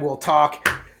anytime. We'll talk.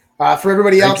 For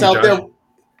everybody else out there,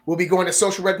 we'll be going to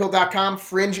socialredpill.com,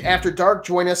 Fringe After Dark.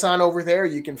 Join us on over there.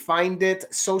 You can find it,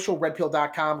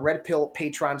 socialredpill.com,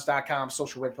 redpillpatrons.com,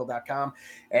 socialredpill.com,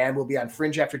 and we'll be on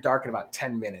Fringe After Dark in about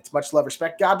 10 minutes. Much love,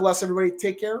 respect. God bless everybody.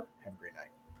 Take care. Have a great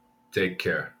night. Take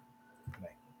care. Good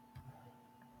night.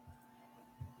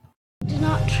 Do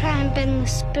not try and bend the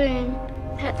spoon.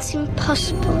 That's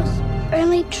impossible.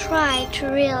 Only try to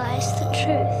realize the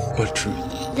truth. What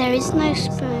truth? There is no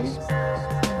spoon.